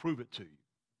 I'll prove it to you.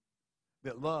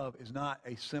 That love is not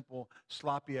a simple,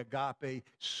 sloppy agape,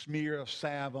 smear of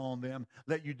salve on them,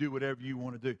 let you do whatever you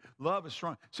want to do. Love is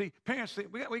strong. See, parents,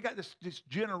 we got this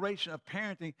generation of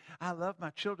parenting. I love my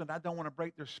children. I don't want to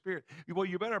break their spirit. Well,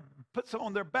 you better put some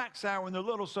on their backside when they're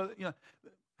little so that,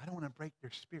 I don't want to break their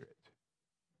spirit.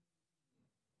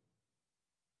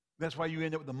 That's why you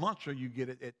end up with the monster you get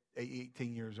at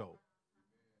 18 years old.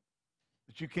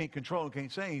 That you can't control and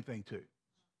can't say anything to.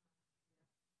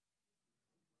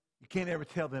 You can't ever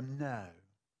tell them no.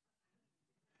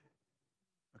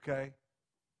 Okay?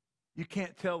 You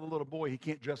can't tell the little boy he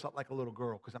can't dress up like a little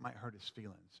girl because that might hurt his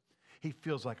feelings. He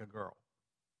feels like a girl.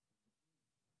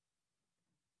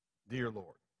 Dear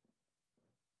Lord.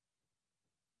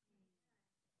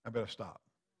 I better stop.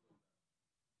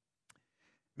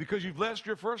 Because you've left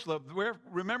your first love.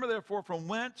 Remember, therefore, from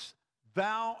whence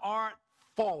thou art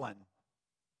fallen.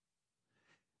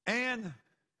 And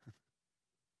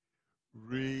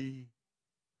repent.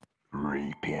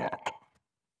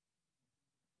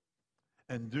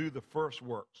 And do the first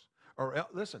works. Or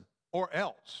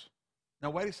else.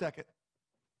 Now, wait a second.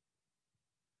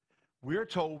 We're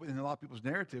told in a lot of people's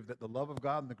narrative that the love of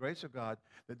God and the grace of God,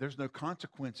 that there's no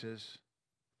consequences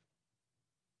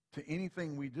to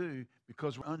anything we do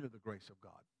because we're under the grace of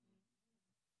God.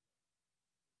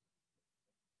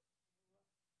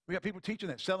 We got people teaching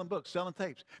that, selling books, selling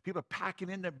tapes. People are packing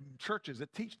into churches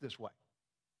that teach this way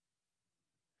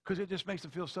because it just makes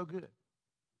them feel so good.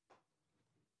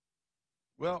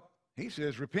 Well, he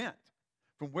says, repent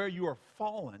from where you are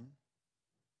fallen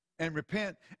and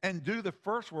repent and do the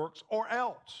first works or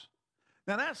else.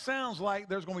 Now, that sounds like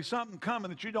there's going to be something coming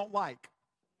that you don't like.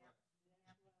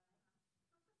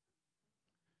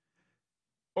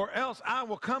 or else I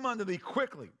will come unto thee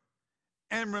quickly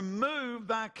and remove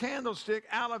thy candlestick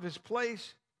out of his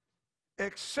place,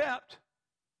 except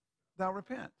thou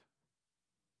repent.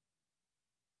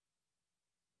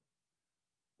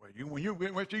 Well, when you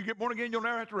get born again, you'll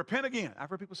never have to repent again. I've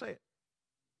heard people say it.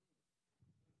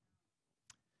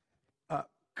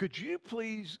 Could you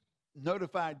please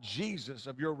notify Jesus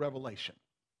of your revelation?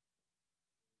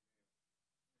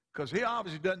 Because he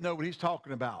obviously doesn't know what he's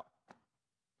talking about.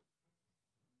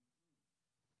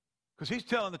 Because he's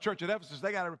telling the church at Ephesus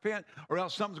they got to repent or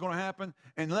else something's going to happen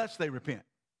unless they repent.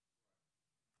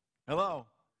 Hello?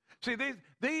 See,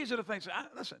 these are the things.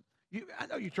 Listen, I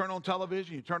know you turn on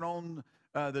television, you turn on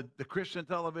the Christian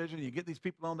television, you get these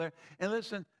people on there. And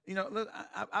listen, you know,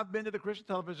 I've been to the Christian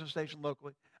television station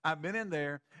locally. I've been in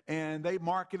there, and they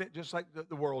market it just like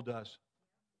the world does.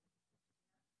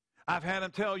 I've had them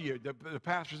tell you, the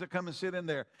pastors that come and sit in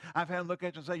there, I've had them look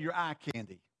at you and say, you're eye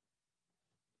candy.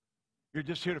 You're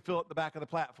just here to fill up the back of the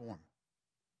platform.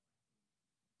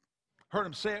 Heard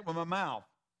them say it with my mouth,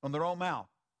 on their own mouth.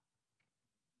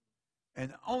 And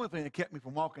the only thing that kept me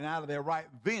from walking out of there right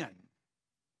then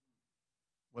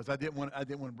was I didn't want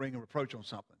to bring a reproach on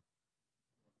something.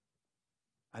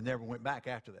 I never went back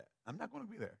after that. I'm not going to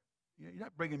be there. You're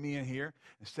not bringing me in here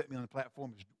and setting me on the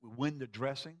platform with window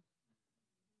dressing.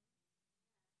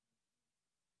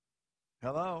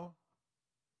 Hello?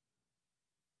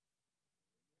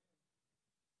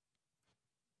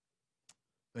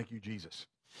 Thank you, Jesus.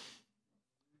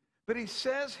 But he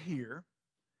says here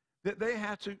that they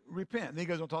have to repent. And then he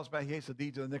goes on and talks about he hates the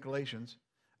deeds of the Nicolaitans,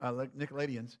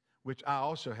 which I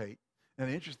also hate. And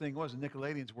the interesting thing was the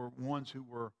Nicolaitans were ones who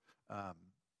were,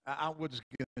 I will just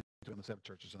get into it in the 7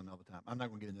 churches another time. I'm not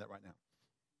going to get into that right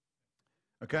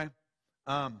now.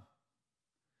 Okay?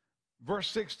 Verse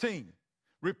 16,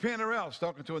 repent or else,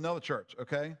 talking to another church,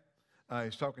 okay?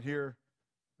 He's talking here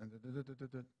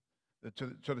to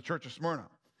the church of Smyrna.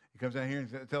 He comes down here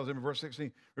and tells them in verse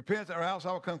 16, repent or else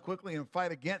I will come quickly and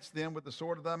fight against them with the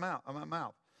sword of my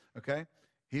mouth. Okay?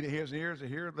 He that hears ears to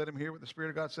hear, let him hear what the Spirit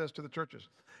of God says to the churches.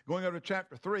 Going over to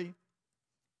chapter 3.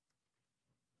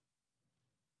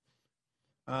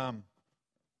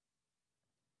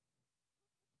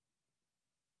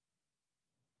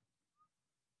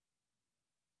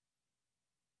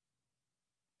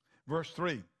 Verse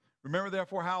 3. Remember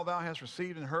therefore how thou hast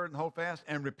received and heard, and hold fast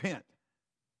and repent.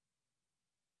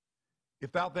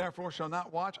 If thou therefore shalt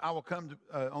not watch, I will come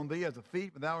on thee as a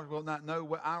thief, and thou wilt not know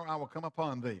what hour I will come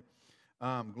upon thee.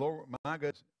 Glory, my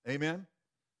goodness. Amen.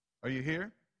 Are you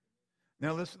here?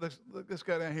 Now let's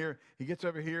go down here. He gets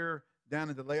over here down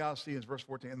into Laodicea in verse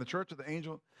 14. And the church of the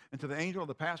angel, and to the angel of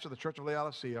the pastor of the church of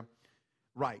Laodicea,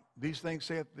 write, these things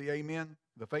saith the Amen,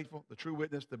 the faithful, the true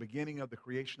witness, the beginning of the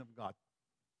creation of God.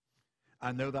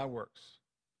 I know thy works,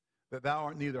 that thou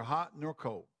art neither hot nor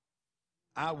cold.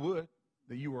 I would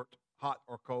that you wert hot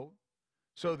or cold.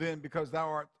 So then, because thou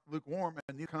art lukewarm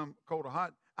and you come cold or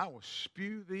hot, I will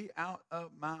spew thee out of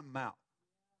my mouth.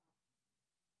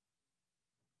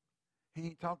 He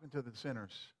ain't talking to the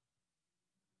sinners.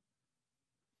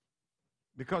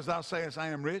 Because thou sayest, I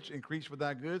am rich, increase with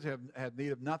thy goods, have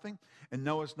need of nothing, and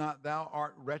knowest not thou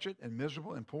art wretched and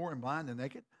miserable and poor and blind and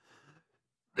naked.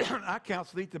 I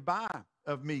counsel thee to buy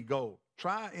of me gold,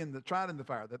 tried in the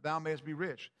fire, that thou mayest be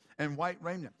rich, and white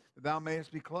raiment, that thou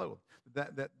mayest be clothed,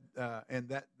 and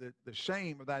that the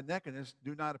shame of thy nakedness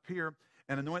do not appear,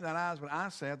 and anoint thine eyes with eye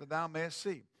salve, that thou mayest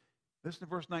see. Listen to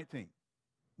verse 19.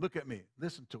 Look at me.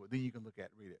 Listen to it. Then you can look at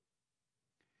it, read it.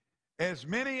 As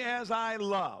many as I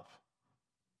love,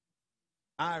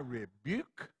 I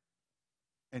rebuke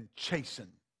and chasten.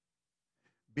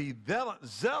 Be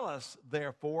zealous,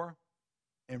 therefore,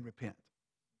 and repent.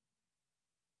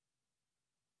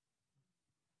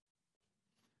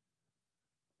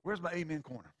 Where's my amen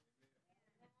corner?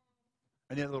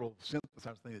 And that little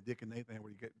synthesizer thing that Dick and Nathan,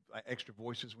 where you get like extra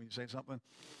voices when you say something.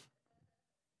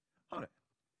 Hold it.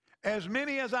 As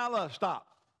many as I love, stop.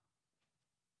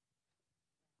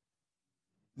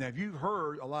 Now, if you've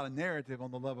heard a lot of narrative on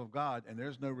the love of God, and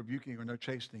there's no rebuking or no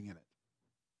chastening in it.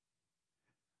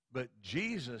 But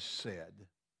Jesus said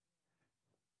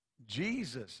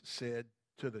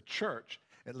to the church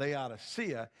at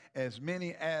Laodicea, as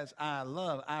many as I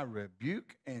love, I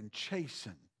rebuke and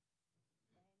chasten.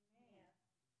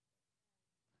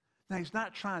 Now, he's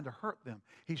not trying to hurt them.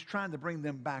 He's trying to bring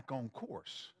them back on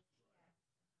course.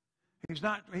 He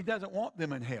doesn't want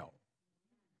them in hell.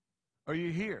 Are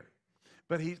you here?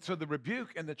 But so the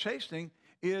rebuke and the chastening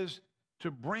is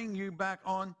to bring you back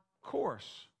on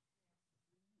course.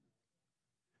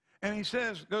 And he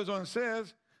goes on and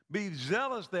says, be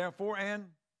zealous therefore and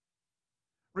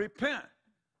repent.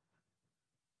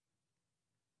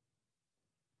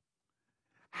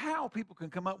 how people can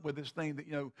come up with this thing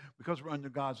that, because we're under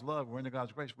God's love, we're under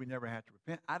God's grace, we never have to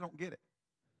repent. I don't get it.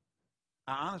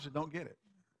 I honestly don't get it.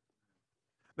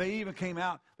 They even came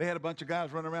out, they had a bunch of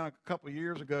guys running around a couple of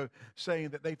years ago saying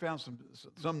that they found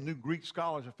some new Greek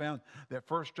scholars have found that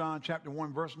 1 John chapter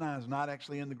 1 verse 9 is not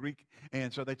actually in the Greek,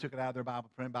 and so they took it out of their Bible,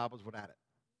 printed Bibles without it.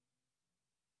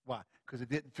 Why? Because it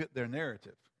didn't fit their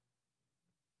narrative.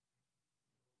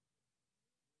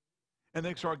 And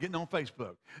they started getting on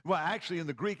Facebook. Well, actually in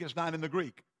the Greek, it's not in the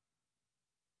Greek.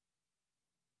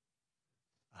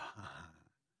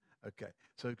 Okay,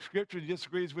 so Scripture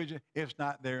disagrees with you, it's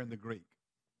not there in the Greek.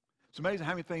 It's amazing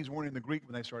how many things weren't in the Greek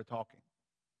when they started talking.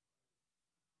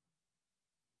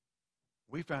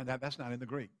 We found out that's not in the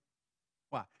Greek.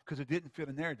 Why? Because it didn't fit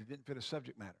a narrative, it didn't fit a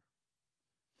subject matter.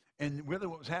 And really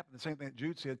what was happening, the same thing that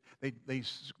Jude said,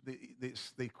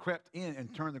 they crept in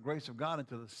and turned the grace of God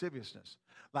into lasciviousness,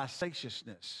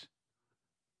 licentiousness.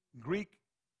 Greek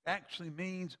actually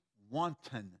means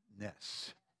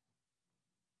wantonness.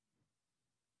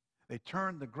 They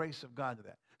turned the grace of God to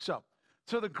that.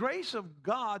 So the grace of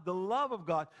God, the love of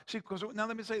God, see, because now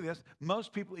let me say this,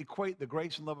 most people equate the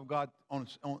grace and love of God on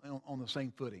the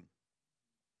same footing.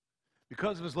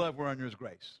 Because of his love, we're under his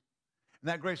grace. And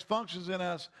that grace functions in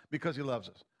us because he loves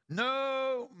us.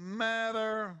 No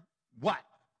matter what.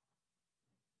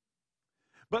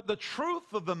 But the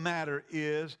truth of the matter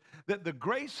is that the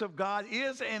grace of God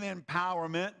is an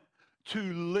empowerment to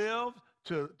live,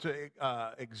 to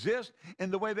exist in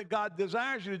the way that God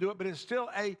desires you to do it, but it's still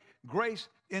a grace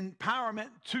empowerment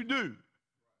to do.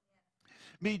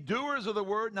 Be doers of the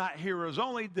word, not hearers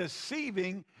only,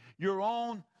 deceiving your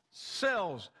own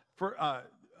selves. For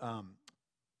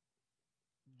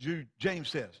James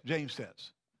says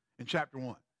in chapter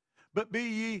 1. But be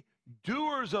ye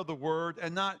doers of the word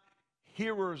and not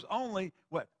hearers only.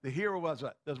 What? The hearer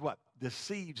does what?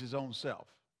 Deceives his own self.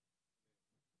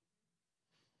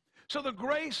 So the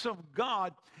grace of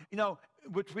God,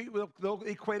 which they'll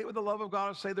equate it with the love of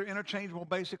God, or say they're interchangeable.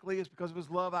 Basically, it's because of his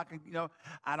love. I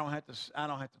don't have to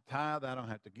tithe. I don't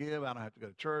have to give. I don't have to go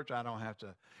to church. I don't have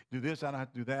to do this. I don't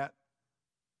have to do that.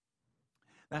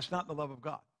 That's not the love of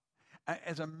God.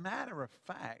 As a matter of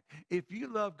fact, if you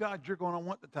love God, you're going to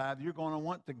want to tithe. You're going to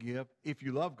want to give if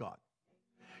you love God.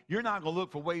 You're not going to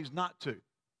look for ways not to,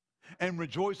 and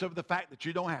rejoice over the fact that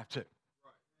you don't have to.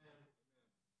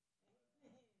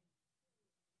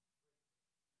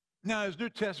 Now, as New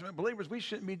Testament believers, we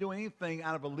shouldn't be doing anything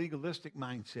out of a legalistic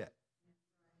mindset.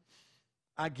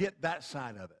 I get that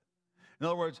side of it. In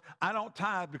other words, I don't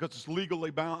tithe because it's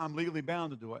legally bound. I'm legally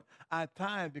bound to do it. I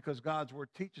tithe because God's word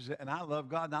teaches it, and I love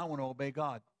God, and I want to obey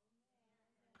God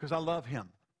because I love him.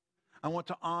 I want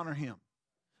to honor him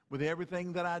with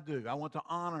everything that I do. I want to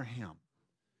honor him.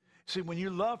 See, when you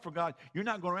love for God, you're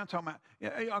not going around talking about,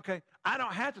 yeah, okay, I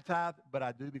don't have to tithe, but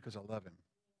I do because I love him.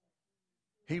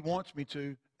 He wants me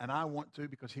to, and I want to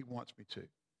because he wants me to.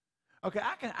 Okay,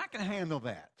 I can handle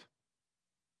that.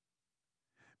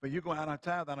 But you're going, I don't have to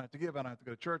tithe, I don't have to give, I don't have to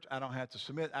go to church, I don't have to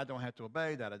submit, I don't have to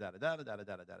obey,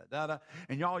 da-da-da-da-da-da-da-da-da-da-da.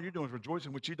 And all you're doing is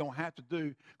rejoicing, which you don't have to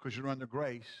do because you're under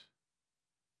grace.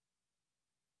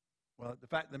 Well, the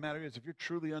fact of the matter is, if you're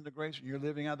truly under grace and you're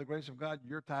living out of the grace of God,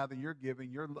 you're tithing, you're giving,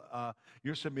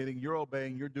 you're submitting, you're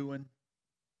obeying, you're doing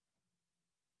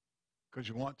because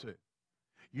you want to.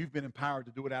 You've been empowered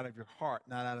to do it out of your heart,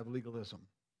 not out of legalism.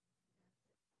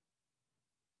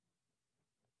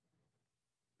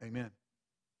 Amen.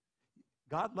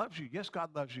 God loves you. Yes,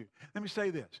 God loves you. Let me say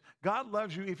this. God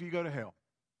loves you if you go to hell.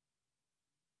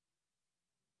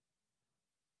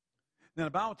 Now,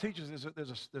 the Bible teaches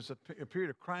there's a period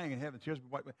of crying in heaven, tears will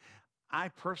be wiped away. I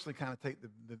personally kind of take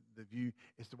the view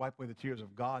it's to wipe away the tears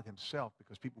of God himself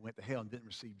because people went to hell and didn't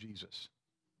receive Jesus.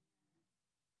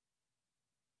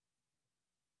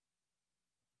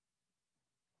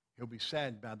 He'll be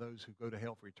saddened by those who go to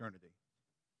hell for eternity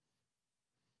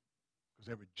because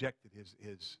they rejected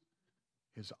his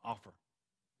offer,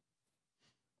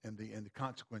 and the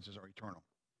consequences are eternal.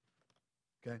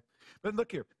 Okay, but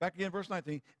look here, back again, verse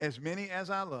 19. As many as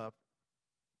I love,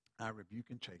 I rebuke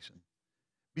and chasten.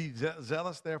 Be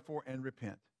zealous, therefore, and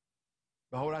repent.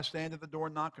 Behold, I stand at the door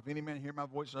and knock. If any man hear my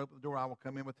voice and open the door, I will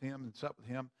come in with him and sup with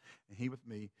him, and he with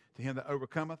me. To him that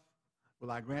overcometh,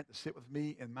 will I grant to sit with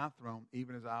me in my throne,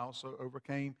 even as I also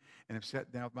overcame and have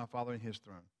sat down with my Father in his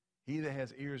throne. He that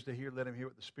has ears to hear, let him hear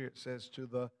what the Spirit says to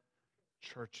the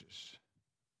churches.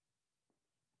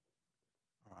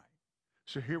 All right.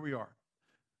 So here we are.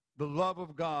 The love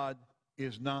of God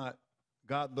is not,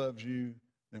 God loves you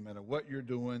no matter what you're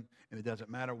doing, and it doesn't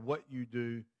matter what you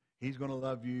do. He's going to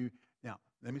love you. Now,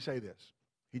 let me say this.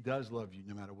 He does love you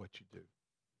no matter what you do.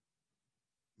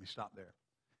 Let me stop there.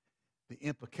 the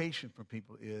implication from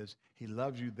people is he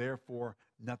loves you, therefore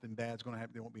nothing bad's going to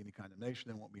happen. There won't be any condemnation.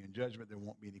 There won't be any judgment. There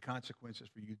won't be any consequences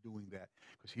for you doing that,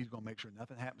 because he's going to make sure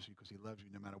nothing happens to you because he loves you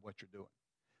no matter what you're doing.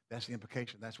 That's the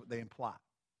implication. That's what they imply.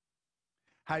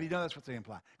 How do you know that's what they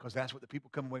imply? Because that's what the people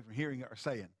coming away from hearing it are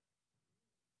saying.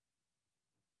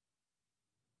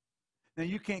 Now,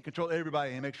 you can't control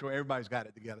everybody and make sure everybody's got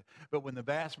it together. But when the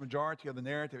vast majority of the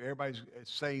narrative, everybody's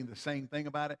saying the same thing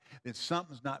about it, then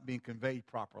something's not being conveyed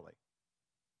properly.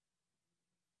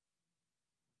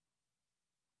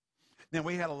 Now,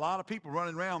 we had a lot of people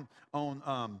running around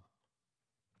on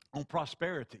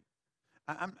prosperity.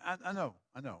 I know.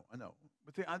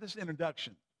 But this is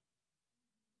introduction.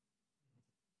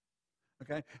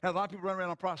 Okay? Had a lot of people running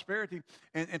around on prosperity,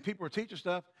 and people were teaching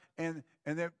stuff, and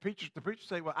the preachers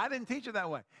say, well, I didn't teach it that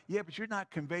way. Yeah, but you're not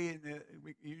conveying,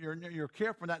 you're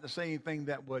careful not to say anything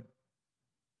that would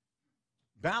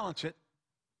balance it,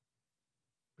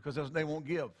 because they won't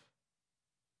give.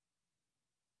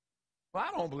 Well,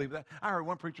 I don't believe that. I heard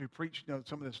one preacher who preached,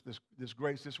 some of this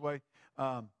grace this way,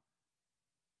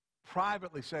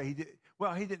 privately say he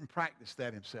didn't practice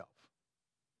that himself.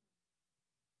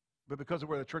 But because of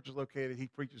where the church is located, he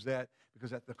preaches that,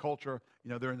 because at the culture,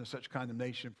 they're in such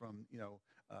condemnation from,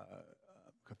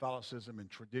 Catholicism and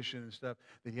tradition and stuff,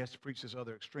 that he has to preach this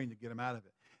other extreme to get them out of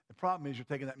it. The problem is you're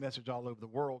taking that message all over the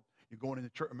world. You're going into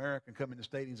church America and coming to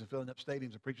stadiums and filling up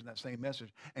stadiums and preaching that same message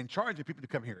and charging people to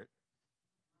come hear it,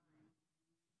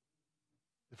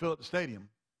 to fill up the stadium,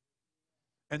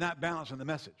 and not balancing the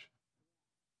message.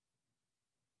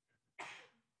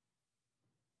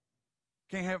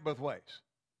 Can't have it both ways.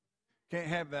 Can't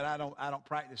have that I don't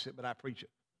practice it, but I preach it.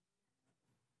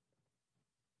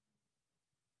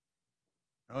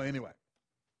 Oh, anyway.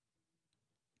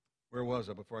 Where was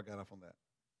I before I got off on that?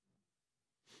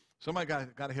 Somebody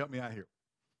got to help me out here.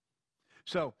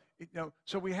 So,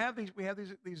 so we have these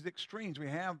extremes. We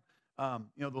have the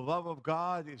love of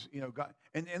God is, God.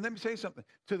 And let me say something.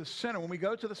 To the sinner, when we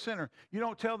go to the sinner, you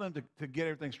don't tell them to get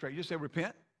everything straight. You just say,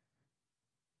 repent,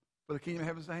 for the kingdom of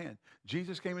heaven is at hand.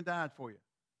 Jesus came and died for you.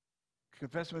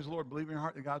 Confess him as Lord. Believe in your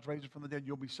heart that God's raised him from the dead.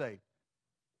 You'll be saved.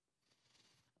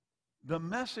 The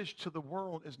message to the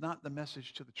world is not the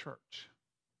message to the church.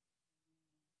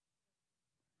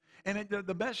 And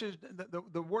the message,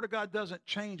 the Word of God doesn't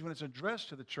change when it's addressed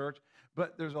to the church,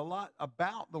 but there's a lot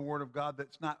about the Word of God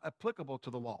that's not applicable to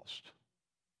the lost.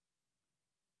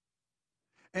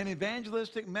 An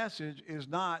evangelistic message is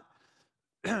not,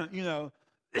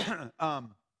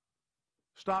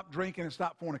 stop drinking and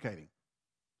stop fornicating.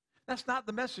 That's not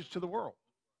the message to the world.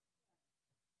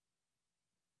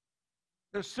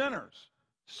 They're sinners.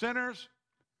 Sinners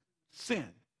sin.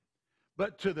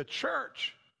 But to the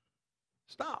church,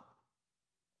 stop.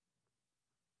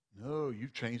 No,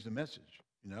 you've changed the message,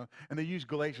 And they use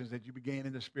Galatians, that you began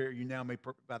in the spirit, you now made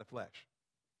perfect by the flesh,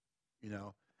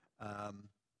 And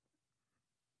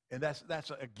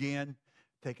that's again,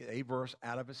 taking a verse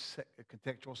out of a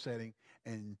contextual setting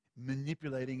and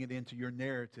manipulating it into your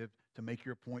narrative to make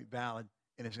your point valid,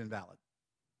 and it's invalid.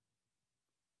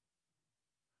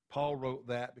 Paul wrote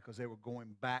that because they were going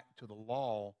back to the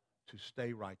law to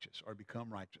stay righteous or become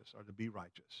righteous or to be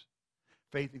righteous.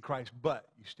 Faith in Christ, but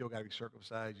you still got to be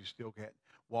circumcised. You still can't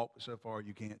walk so far.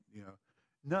 You can't,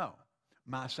 No,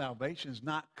 my salvation is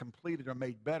not completed or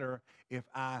made better if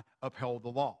I upheld the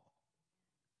law.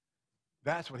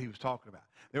 That's what he was talking about.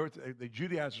 The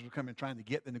Judaizers were coming trying to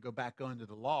get them to go back under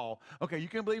the law. Okay, you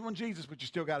can believe on Jesus, but you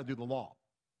still got to do the law.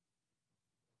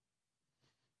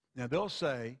 Now, they'll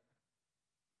say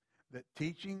that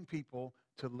teaching people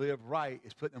to live right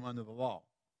is putting them under the law.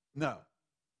 No.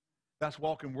 That's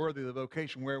walking worthy of the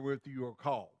vocation wherewith you are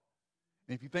called.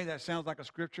 And if you think that sounds like a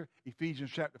scripture, Ephesians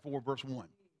chapter 4, verse 1.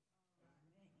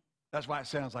 That's why it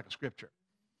sounds like a scripture.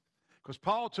 Because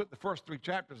Paul took the first 3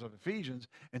 chapters of Ephesians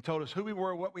and told us who we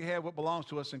were, what we had, what belongs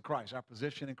to us in Christ, our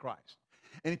position in Christ.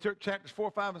 And he took chapters 4,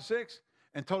 5, and 6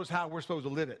 and told us how we're supposed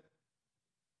to live it.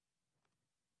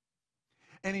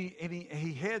 And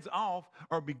he heads off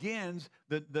or begins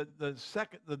the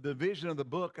division of the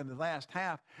book in the last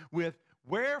half with,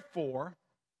 wherefore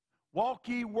walk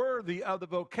ye worthy of the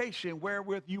vocation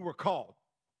wherewith you were called.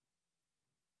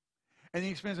 And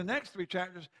he spends the next 3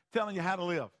 chapters telling you how to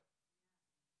live.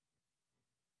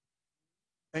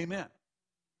 Amen.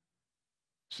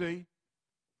 See?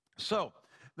 So,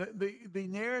 the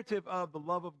narrative of the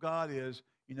love of God is,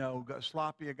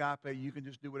 sloppy agape, you can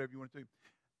just do whatever you want to do.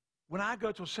 When I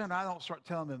go to a sinner, I don't start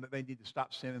telling them that they need to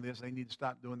stop sinning this, they need to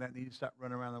stop doing that, they need to stop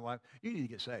running around their life. You need to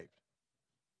get saved.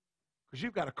 Because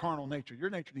you've got a carnal nature. Your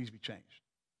nature needs to be changed.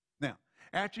 Now,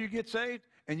 after you get saved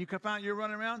and you can find you're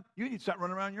running around, you need to stop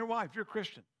running around your wife. You're a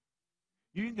Christian.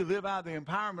 You need to live out the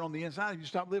empowerment on the inside. You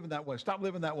stop living that way. Stop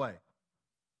living that way.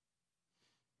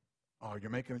 Oh,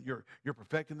 you're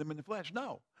perfecting them in the flesh.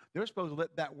 No. They're supposed to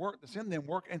let that work that's in them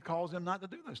work and cause them not to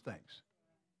do those things.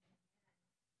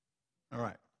 All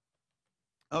right.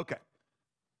 Okay.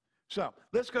 So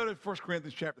let's go to 1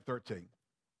 Corinthians chapter 13.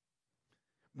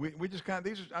 We just kind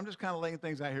of, I'm just kind of laying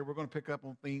things out here. We're going to pick up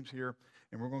on themes here,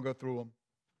 and we're going to go through them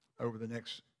over the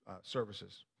next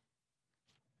services.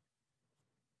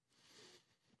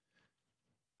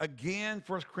 Again,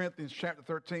 1 Corinthians chapter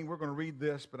 13, we're going to read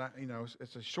this, but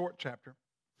it's a short chapter.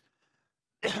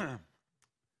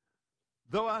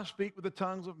 Though I speak with the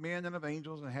tongues of men and of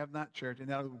angels and have not charity.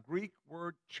 Now, the Greek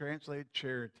word translated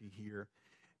charity here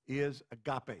is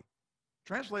agape.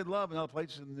 Translated love in other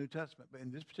places in the New Testament, but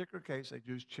in this particular case, they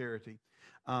use charity.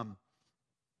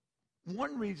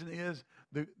 One reason is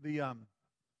that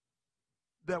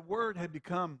word had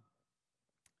become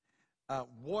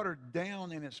watered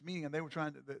down in its meaning, and they were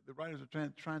the writers were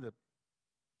trying to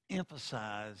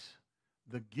emphasize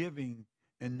the giving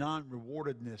and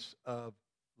non-rewardedness of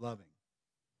loving.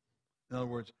 In other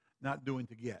words, not doing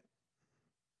to get,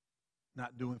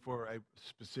 not doing for a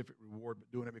specific reward,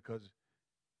 but doing it because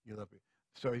you love it.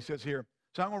 So he says here,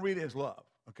 so I'm going to read it as love,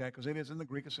 okay, because it is in the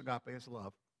Greek, it's agape, it's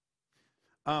love.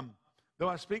 Though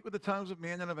I speak with the tongues of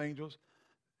men and of angels,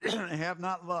 and have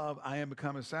not love, I am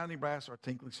become a sounding brass or a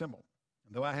tinkling cymbal.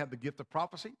 And though I have the gift of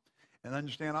prophecy and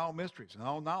understand all mysteries and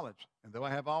all knowledge, and though I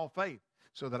have all faith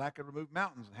so that I could remove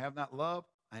mountains and have not love,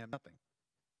 I am nothing.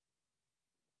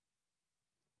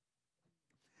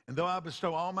 And though I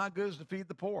bestow all my goods to feed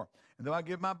the poor, and though I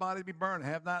give my body to be burned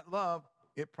and have not love,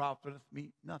 it profiteth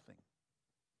me nothing.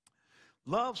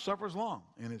 Love suffers long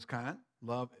and is kind.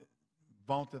 Love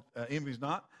vaunteth, envies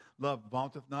not. Love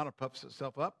vaunteth not or puffs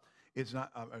itself up. It's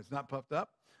not puffed up.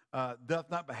 Doth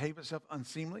not behave itself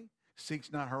unseemly.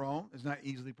 Seeks not her own. Is not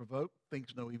easily provoked.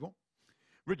 Thinks no evil.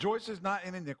 Rejoices not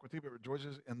in iniquity, but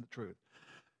rejoices in the truth.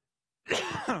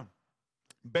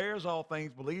 Bears all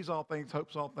things, believes all things,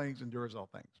 hopes all things, endures all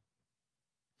things.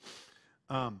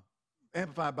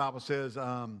 Amplified Bible says,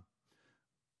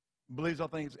 believes all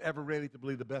things, ever ready to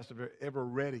believe the best of every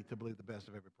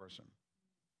person.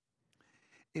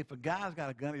 If a guy's got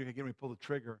a gun, you're getting ready to pull the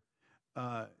trigger.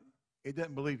 It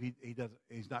doesn't believe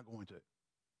he's not going to.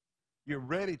 You're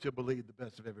ready to believe the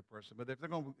best of every person, but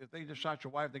if they just shot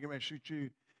your wife, they're getting ready to shoot you.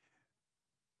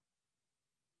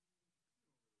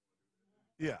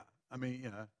 Yeah, I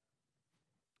mean,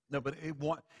 no, but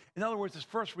in other words, his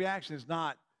first reaction is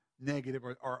not negative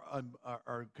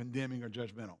or condemning or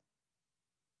judgmental.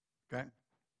 Okay?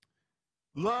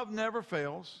 Love never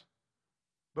fails,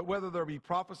 but whether there be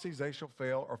prophecies, they shall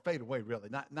fail or fade away, really.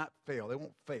 Not fail. They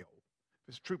won't fail. If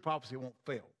it's true prophecy, it won't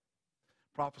fail.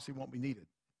 Prophecy won't be needed.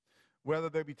 Whether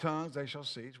there be tongues, they shall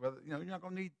cease. Whether, you're not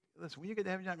going to need, listen, when you get to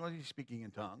heaven, you're not going to be speaking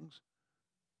in tongues.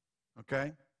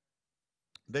 Okay?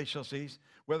 They shall cease.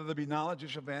 Whether there be knowledge, it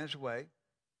shall vanish away.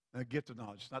 A gift of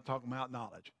knowledge. It's not talking about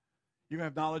knowledge. You're going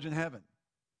to have knowledge in heaven.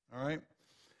 All right?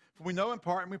 For we know in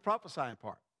part and we prophesy in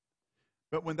part.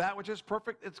 But when that which is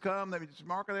perfect is come, let me just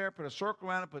mark it there, put a circle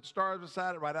around it, put stars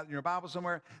beside it, write out in your Bible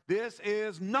somewhere. This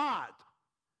is not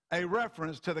a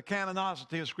reference to the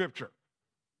canonicity of Scripture.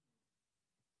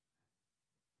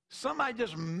 Somebody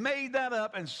just made that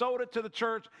up and sold it to the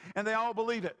church, and they all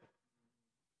believe it.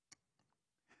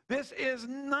 This is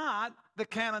not the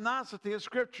canonicity of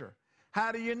Scripture.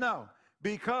 How do you know?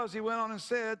 Because he went on and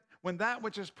said, when that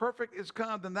which is perfect is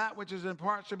come, then that which is in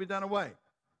part shall be done away.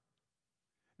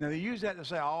 Now, they use that to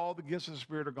say all the gifts of the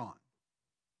Spirit are gone.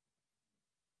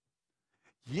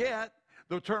 Yet,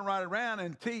 they'll turn right around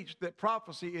and teach that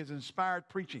prophecy is inspired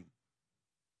preaching.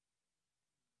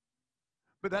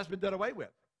 But that's been done away with.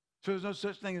 So there's no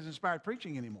such thing as inspired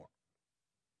preaching anymore.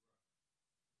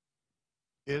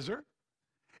 Is there?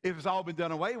 If it's all been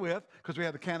done away with, because we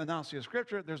have the canonicity of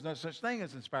Scripture, there's no such thing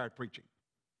as inspired preaching.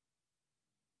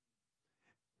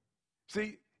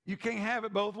 See, you can't have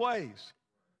it both ways.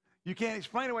 You can't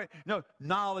explain it away. No,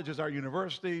 knowledge is our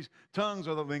universities. Tongues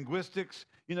are the linguistics.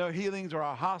 Healings are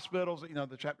our hospitals.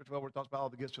 The chapter 12 where it talks about all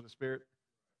the gifts of the Spirit.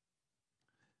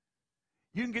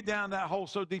 You can get down that hole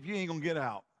so deep you ain't going to get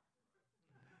out.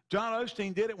 John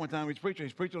Osteen did it one time. He's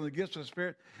preaching on the gifts of the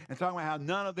Spirit and talking about how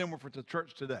none of them were for the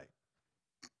church today.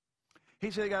 He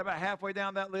said he got about halfway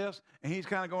down that list, and he's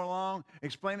kind of going along,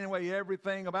 explaining away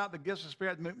everything about the gifts of the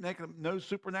Spirit, making no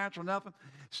supernatural, nothing.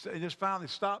 He just finally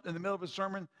stopped in the middle of his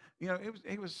sermon.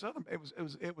 It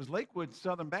was Lakewood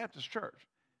Southern Baptist Church.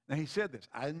 Now, he said this.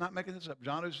 I'm not making this up.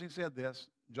 John Osteen said this,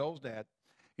 Joel's dad.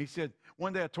 He said,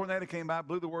 one day a tornado came by,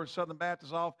 blew the word Southern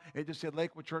Baptist off. It just said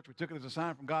Lakewood Church. We took it as a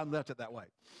sign from God and left it that way.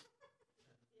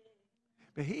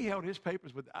 But he held his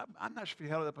papers with, I'm not sure if he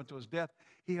held it up until his death.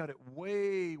 He held it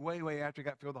way, way, way after he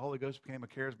got filled with the Holy Ghost, became a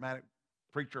charismatic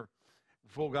preacher,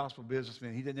 full gospel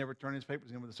businessman. He didn't ever turn his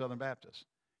papers in with the Southern Baptists.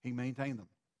 He maintained them.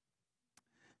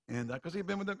 And because he'd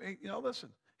been with them, listen,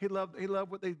 he loved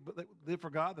what they did for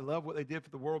God. They loved what they did for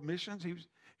the world missions. He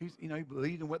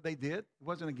believed in what they did. He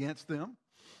wasn't against them.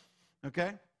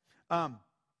 Okay?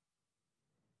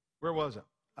 Where was it?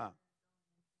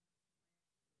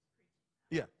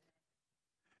 Yeah.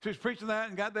 So he was preaching that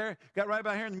and got right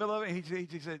about here in the middle of it. And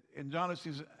he said, and John,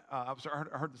 I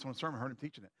heard this on a sermon, heard him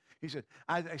teaching it. He said,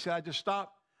 I just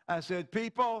stopped. I said,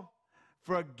 people,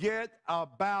 forget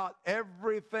about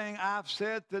everything I've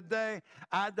said today.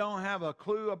 I don't have a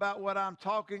clue about what I'm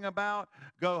talking about.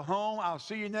 Go home. I'll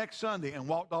see you next Sunday. And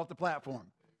walked off the platform.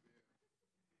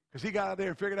 Because he got out there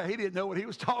and figured out he didn't know what he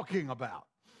was talking about.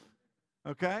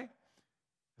 Okay?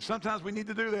 Sometimes we need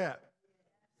to do that.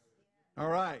 All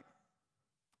right.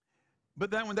 But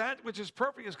then when that which is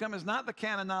perfect has come is not the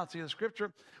canonality of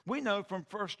Scripture. We know from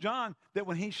 1 John that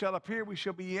when he shall appear, we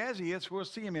shall be as he is, for we'll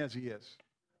see him as he is.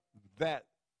 That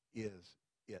is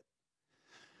it.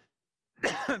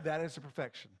 That is the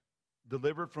perfection.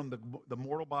 Delivered from the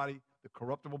mortal body, the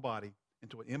corruptible body,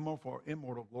 into an immortal,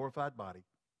 glorified body.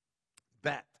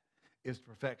 That is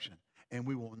perfection. And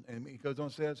he goes on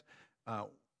and says,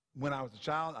 when I was a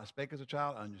child, I spake as a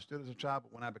child, I understood as a child,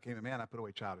 but when I became a man, I put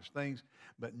away childish things.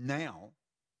 But now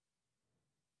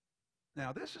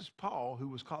this is Paul, who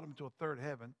was called into a third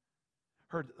heaven,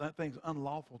 heard things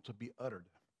unlawful to be uttered.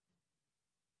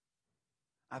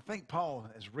 I think Paul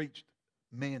has reached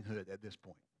manhood at this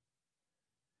point.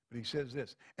 But he says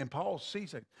this, and Paul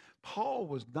sees it. Paul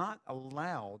was not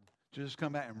allowed to just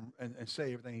come back and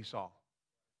say everything he saw.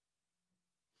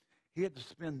 He had to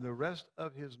spend the rest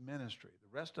of his ministry,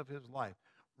 the rest of his life,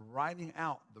 writing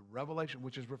out the revelation,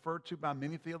 which is referred to by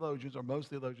many theologians, or most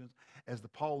theologians, as the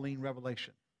Pauline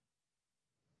revelation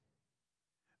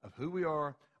of who we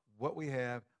are, what we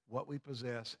have, what we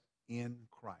possess in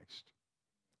Christ,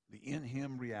 the in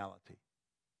him reality.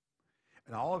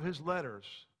 And all of his letters,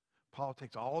 Paul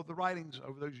takes all of the writings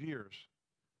over those years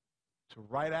to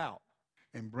write out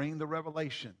and bring the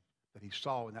revelation that he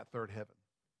saw in that third heaven.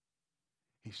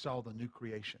 He saw the new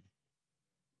creation.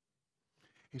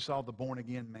 He saw the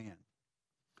born-again man.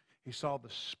 He saw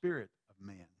the spirit of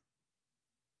man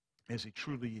as he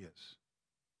truly is.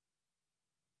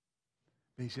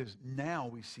 But he says, now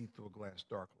we see through a glass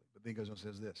darkly. But then he goes on and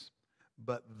says this,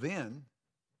 but then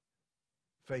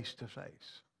face to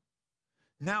face.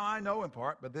 Now I know in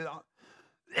part, but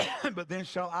then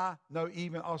shall I know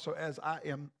even also as I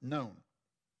am known.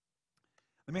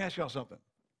 Let me ask y'all something.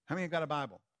 How many have got a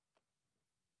Bible?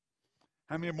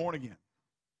 How many are born again?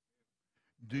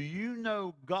 Do you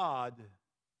know God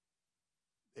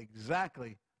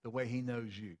exactly the way he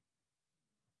knows you?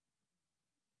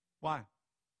 Why?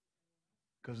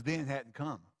 Because then it hadn't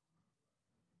come.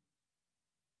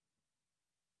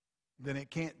 Then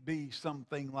it can't be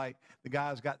something like the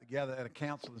guys got together at a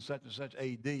council in such and such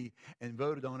AD and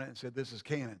voted on it and said, this is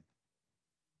canon.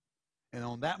 And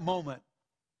on that moment,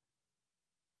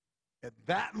 at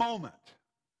that moment,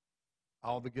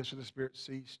 all the gifts of the Spirit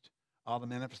ceased. All the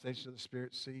manifestations of the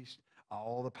Spirit ceased.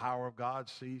 All the power of God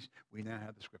ceased. We now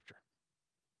have the Scripture.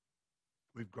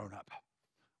 We've grown up.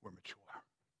 We're mature.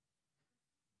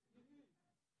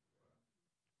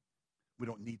 We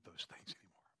don't need those things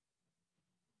anymore.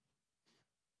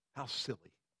 How silly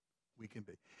we can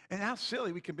be. And how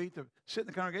silly we can be to sit in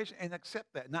the congregation and accept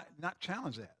that, not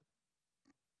challenge that.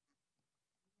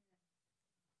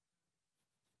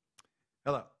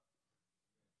 Hello.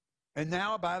 And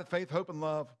now abide faith, hope, and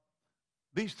love.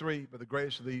 These three, but the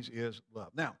greatest of these is love.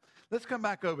 Now, let's come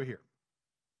back over here.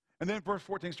 And then verse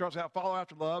 14 starts out, follow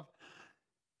after love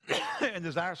and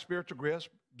desire spiritual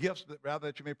gifts, rather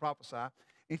that you may prophesy. And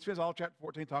he spends all chapter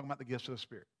 14 talking about the gifts of the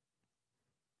Spirit.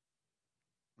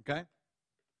 Okay?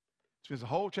 He spends the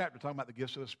whole chapter talking about the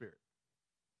gifts of the Spirit.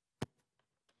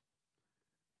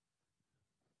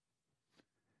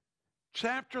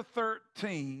 Chapter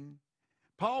 13,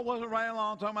 Paul wasn't writing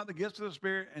along talking about the gifts of the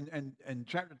Spirit and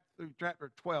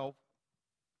chapter 12,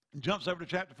 and jumps over to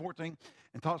chapter 14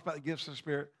 and talks about the gifts of the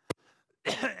Spirit.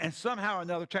 And somehow or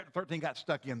another, chapter 13 got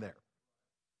stuck in there.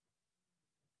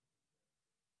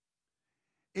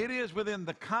 It is within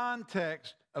the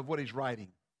context of what he's writing.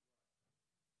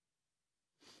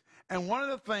 And one of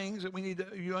the things that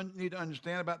you need to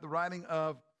understand about the writing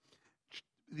of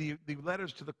the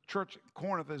letters to the church at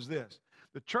Corinth is this.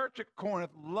 The church at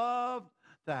Corinth loved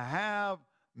to have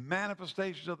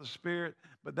manifestations of the Spirit,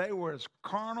 but they were as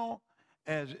carnal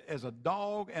as a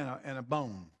dog and a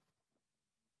bone.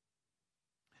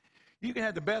 You can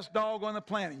have the best dog on the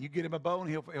planet. You get him a bone,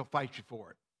 he'll fight you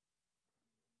for it.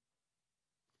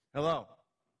 Hello.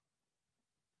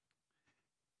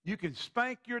 You can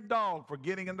spank your dog for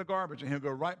getting in the garbage, and he'll go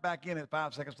right back in it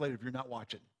 5 seconds later if you're not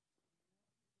watching.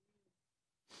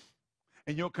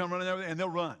 And you'll come running over there, and they'll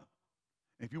run.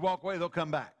 If you walk away, they'll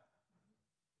come back.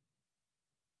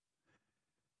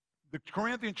 The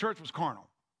Corinthian church was carnal.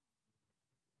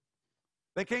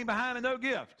 They came behind in no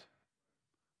gift,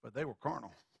 but they were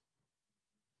carnal.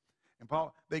 And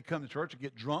Paul, they'd come to church and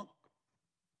get drunk.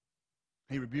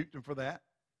 He rebuked them for that.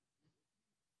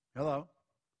 Hello.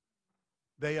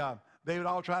 They would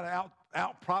all try to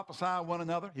out prophesy one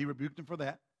another. He rebuked them for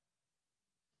that.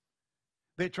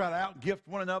 They try to out gift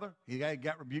one another. He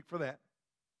got rebuked for that.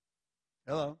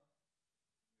 Hello.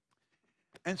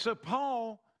 And so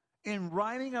Paul, in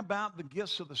writing about the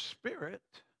gifts of the Spirit,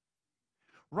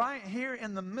 right here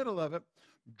in the middle of it,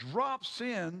 drops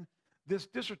in this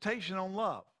dissertation on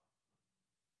love.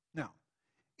 Now,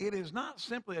 it is not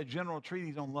simply a general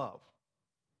treatise on love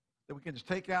that we can just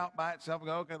take out by itself and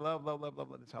go, okay, love, love, love, love,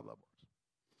 love. That's how love works.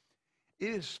 It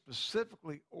is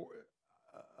specifically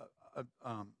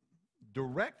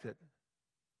directed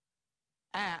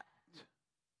at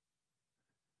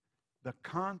the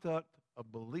conduct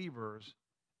of believers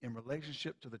in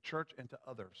relationship to the church and to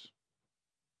others,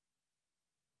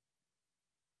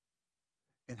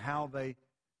 and how they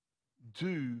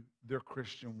do their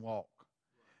Christian walk,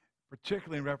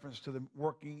 particularly in reference to the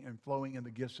working and flowing in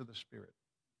the gifts of the Spirit.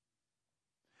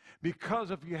 Because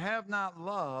if you have not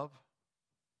love,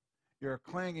 you're a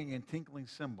clanging and tinkling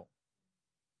cymbal.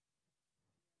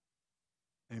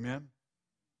 Amen?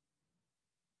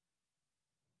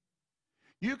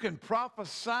 You can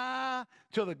prophesy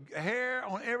till the hair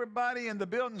on everybody in the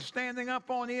building standing up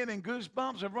on it and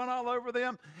goosebumps have run all over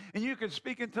them. And you can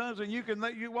speak in tongues and you can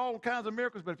let you all kinds of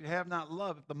miracles. But if you have not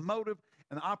love, if the motive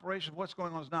and the operation of what's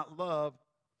going on is not love,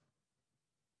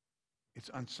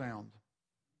 it's unsound.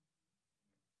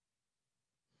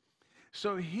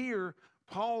 So here,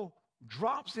 Paul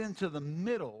drops into the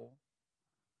middle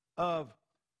of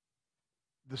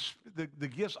the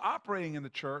gifts operating in the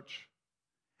church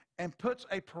and puts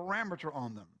a parameter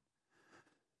on them.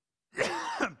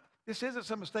 This isn't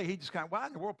some mistake. He just why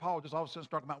in the world Paul just all of a sudden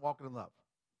talking about walking in love?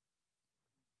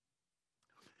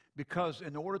 Because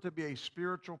in order to be a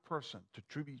spiritual person,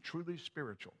 to be truly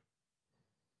spiritual,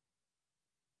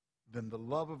 then the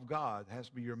love of God has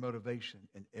to be your motivation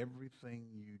in everything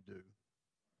you do.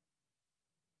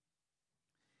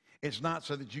 It's not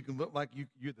so that you can look like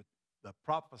you're the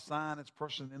prophesyingest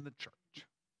person in the church.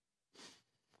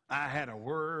 I had a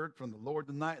word from the Lord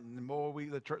tonight, and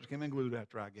the church came in glued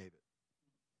after I gave it.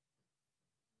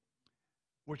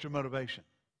 What's your motivation?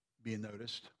 Being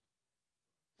noticed.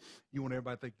 You want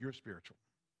everybody to think you're spiritual.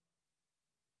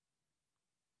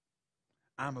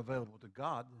 I'm available to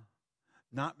God,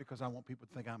 not because I want people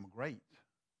to think I'm great.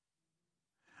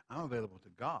 I'm available to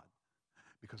God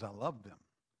because I love them.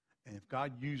 And if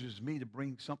God uses me to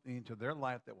bring something into their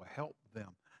life that will help them,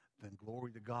 then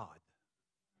glory to God.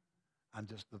 I'm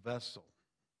just the vessel.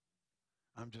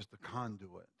 I'm just the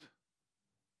conduit.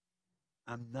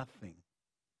 I'm nothing.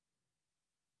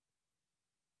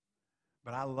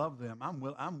 But I love them.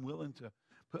 I'm willing to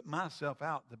put myself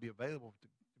out to be available to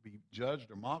be judged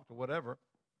or mocked or whatever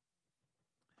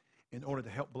in order to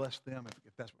help bless them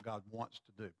if that's what God wants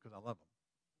to do, because I love them.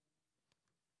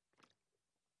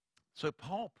 So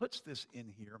Paul puts this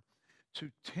in here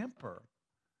to temper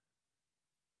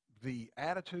the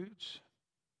attitudes,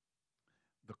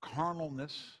 the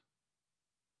carnalness,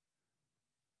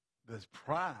 the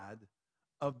pride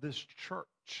of this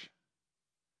church,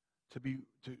 to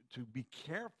be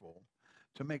careful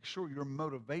to make sure your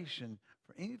motivation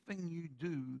for anything you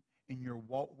do in your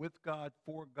walk with God,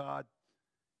 for God,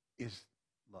 is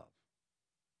love.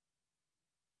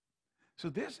 So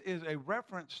this is a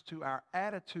reference to our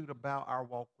attitude about our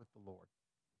walk with the Lord.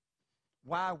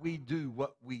 Why we do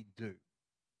what we do.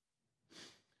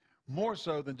 More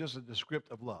so than just a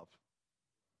descriptive of love.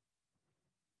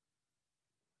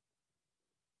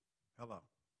 Hello.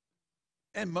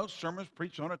 And most sermons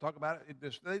preach on it, talk about it.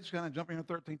 They just kind of jump in on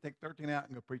 13, take 13 out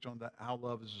and go preach on that, how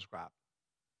love is described.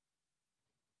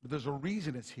 But there's a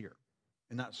reason it's here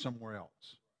and not somewhere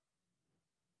else.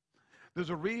 There's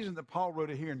a reason that Paul wrote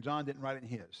it here and John didn't write it in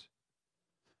his.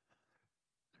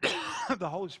 The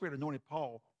Holy Spirit anointed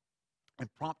Paul and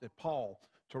prompted Paul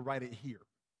to write it here.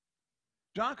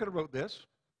 John could have wrote this.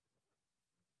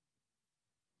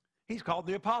 He's called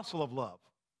the apostle of love.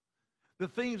 The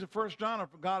themes of 1 John are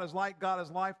God is light, God is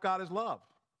life, God is love.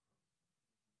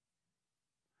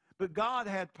 But God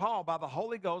had Paul, by the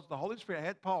Holy Ghost, the Holy Spirit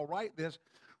had Paul write this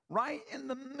right in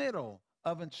the middle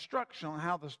of instruction on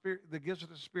how the gifts of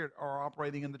the Spirit are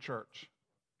operating in the church.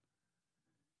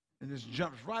 And just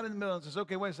jumps right in the middle and says,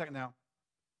 okay, wait a second now.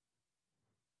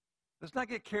 Let's not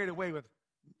get carried away with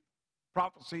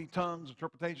prophecy, tongues,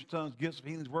 interpretation, tongues, gifts of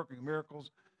healings, working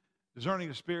miracles, discerning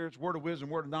of spirits, word of wisdom,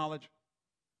 word of knowledge,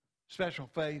 special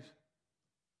faith,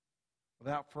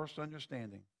 without first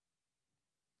understanding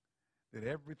that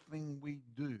everything we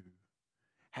do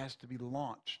has to be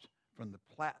launched from the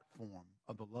platform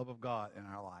of the love of God in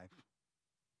our life.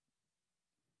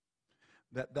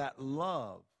 That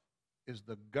love is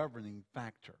the governing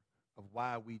factor of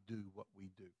why we do what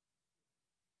we do.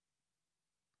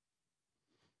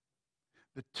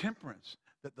 The temperance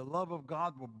that the love of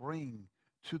God will bring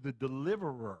to the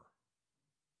deliverer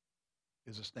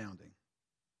is astounding.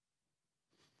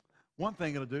 One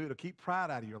thing it'll do, it'll keep pride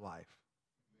out of your life.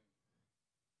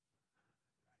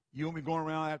 You won't be going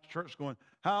around after church going,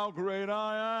 how great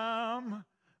I am,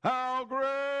 how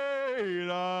great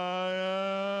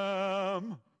I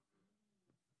am.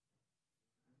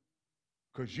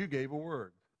 Because you gave a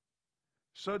word.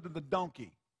 So did the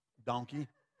donkey. Donkey.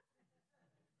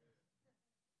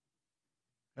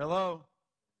 Hello?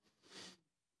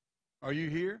 Are you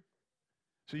here?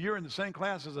 So you're in the same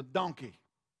class as a donkey.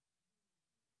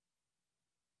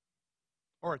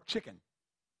 Or a chicken.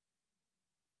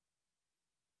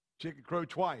 Chicken crowed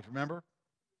twice, remember?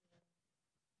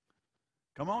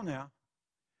 Come on now.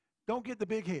 Don't get the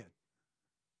big head.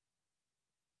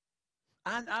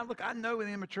 I know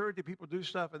in immaturity people do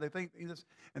stuff and they think this,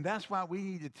 and that's why we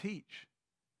need to teach.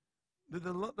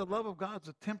 The love of God's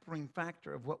a tempering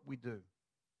factor of what we do.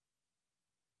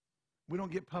 We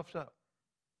don't get puffed up.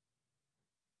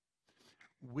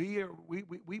 We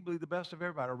believe the best of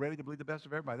everybody, are ready to believe the best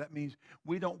of everybody. That means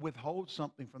we don't withhold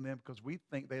something from them because we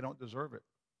think they don't deserve it.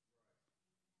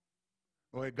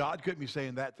 Well, God couldn't be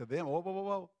saying that to them. Whoa, whoa, whoa,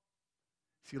 whoa.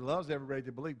 He loves everybody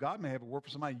to believe. God may have a word for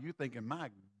somebody you thinking, my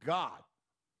God,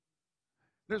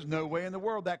 there's no way in the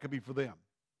world that could be for them.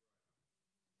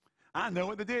 I know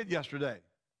what they did yesterday.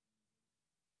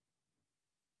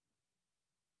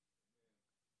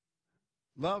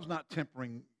 Love's not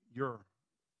tempering your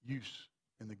use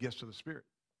in the gifts of the Spirit.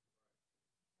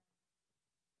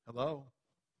 Hello?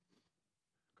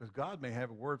 Because God may have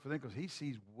a word for them because he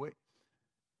sees way.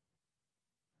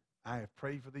 I have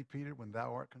prayed for thee, Peter, when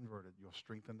thou art converted, you'll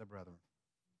strengthen the brethren.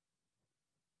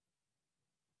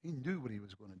 He knew what he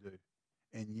was going to do.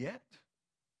 And yet,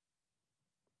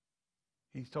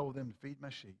 he told them to feed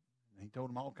my sheep. And he told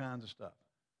them all kinds of stuff.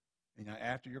 And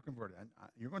after you're converted,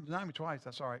 you're going to deny me twice.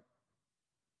 That's all right.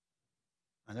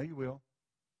 I know you will.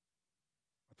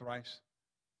 Or thrice.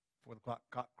 Before the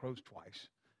cock crows twice.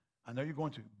 I know you're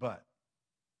going to, but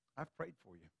I've prayed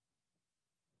for you.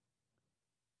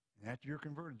 And after you're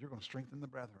converted, you're going to strengthen the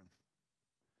brethren.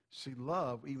 See,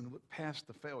 love even look past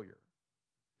the failure.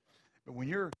 But when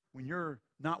you're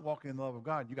not walking in the love of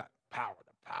God, you got power.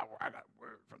 The power. I got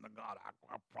word from the God.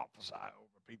 I prophesy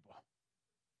over people.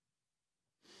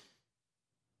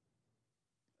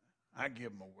 I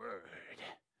give them a word.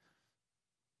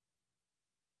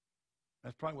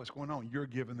 That's probably what's going on. You're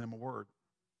giving them a word.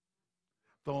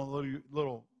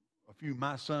 Throw a few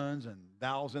my sons and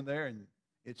thous in there, and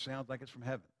it sounds like it's from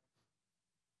heaven.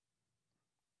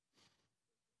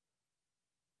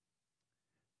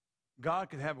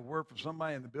 God could have a word from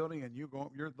somebody in the building, and you're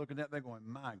looking at them going,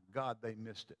 my God, they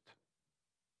missed it.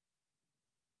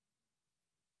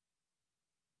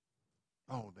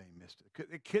 Oh, they missed it.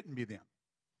 It couldn't be them.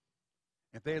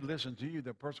 If they had listened to you,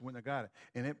 the person wouldn't have got it.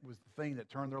 And it was the thing that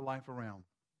turned their life around.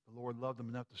 The Lord loved them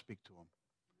enough to speak to them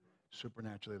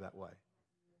supernaturally that way.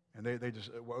 And they just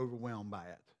were overwhelmed by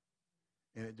it.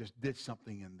 And it just did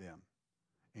something in them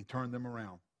and turned them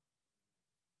around.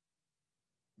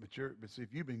 But see,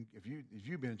 if you've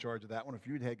been in charge of that one, if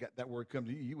you'd had got that word come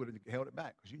to you, you would have held it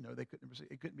back because you know they couldn't receive.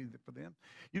 It couldn't be for them.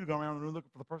 You'd have gone around the room looking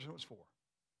for the person it was for.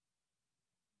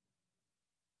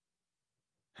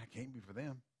 That can't be for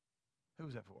them.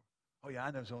 Who's that for? Oh yeah,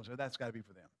 I know so-and-so. That's got to be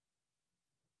for them.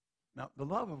 Now, the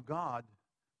love of God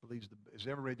is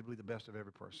ever ready to believe the best of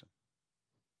every person.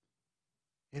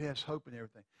 It has hope in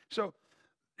everything. So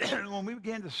when we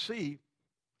began to see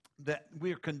that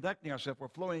we are conducting ourselves, we're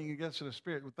flowing against the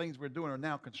Spirit, the things we're doing are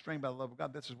now constrained by the love of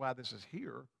God. This is why this is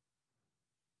here.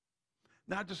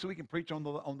 Not just so we can preach on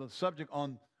the subject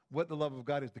on what the love of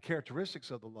God is, the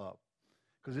characteristics of the love.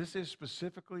 Because this is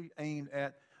specifically aimed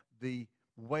at the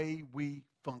way we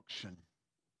function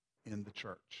in the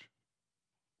church.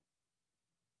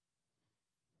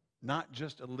 Not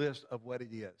just a list of what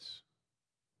it is.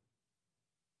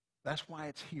 That's why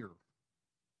it's here.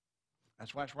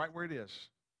 That's why it's right where it is.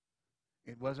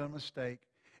 It wasn't a mistake.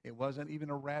 It wasn't even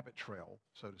a rabbit trail,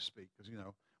 so to speak, because,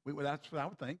 that's what I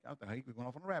would think. I think we went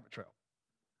off on a rabbit trail.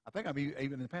 I think I've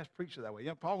even in the past preached it that way.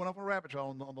 Yeah, Paul went off on a rabbit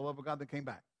trail on the love of God, then came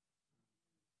back.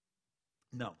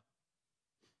 No.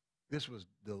 This was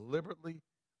deliberately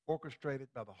orchestrated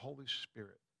by the Holy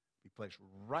Spirit. Be placed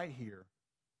right here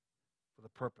for the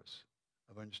purpose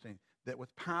of understanding that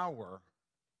with power,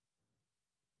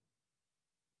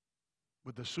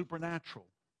 with the supernatural,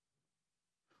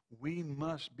 we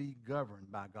must be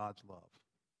governed by God's love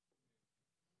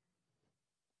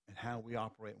and how we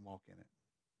operate and walk in it.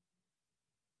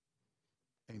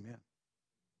 Amen.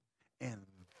 And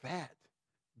that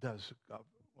does,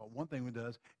 one thing it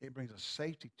does, it brings a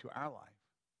safety to our life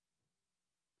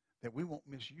that we won't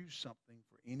misuse something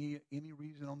for any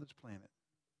reason on this planet.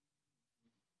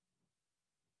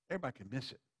 Everybody can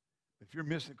miss it. But if you're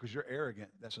missing it because you're arrogant,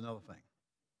 that's another thing.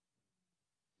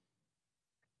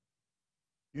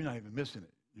 You're not even missing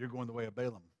it. You're going the way of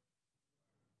Balaam.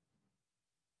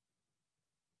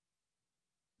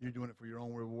 You're doing it for your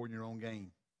own reward and your own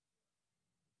gain.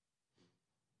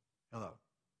 Hello.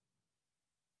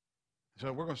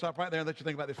 So we're going to stop right there and let you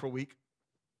think about this for a week.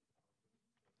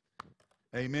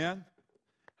 Amen.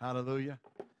 Hallelujah.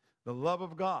 The love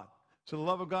of God. So the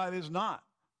love of God is not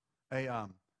a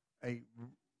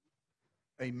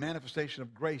manifestation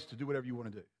of grace to do whatever you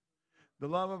want to do. The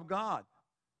love of God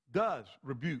does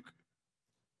rebuke,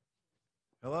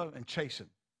 hello, and chasten.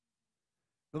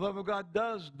 The love of God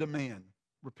does demand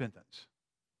repentance.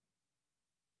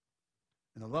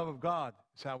 And the love of God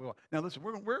is how we walk. Now listen,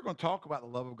 we're going to talk about the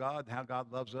love of God, how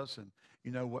God loves us,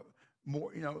 and what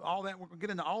more, all that. We're going to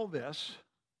get into all this.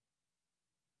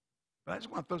 But I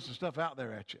just want to throw some stuff out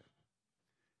there at you.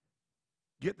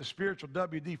 Get the spiritual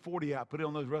WD-40 out, put it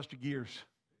on those rusty gears.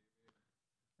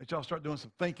 Let y'all start doing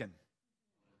some thinking.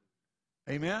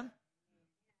 Amen?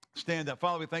 Stand up.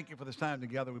 Father, we thank you for this time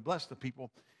together. We bless the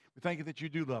people. We thank you that you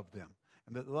do love them.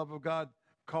 And that the love of God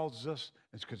causes us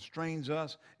and constrains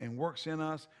us and works in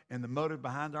us. And the motive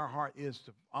behind our heart is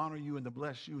to honor you and to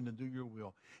bless you and to do your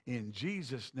will. In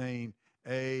Jesus' name,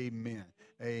 amen.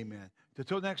 Amen.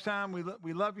 Until next time,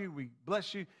 we love you, we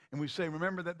bless you, and we say,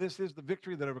 remember that this is the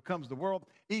victory that overcomes the world,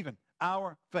 even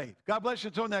our faith. God bless you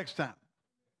until next time.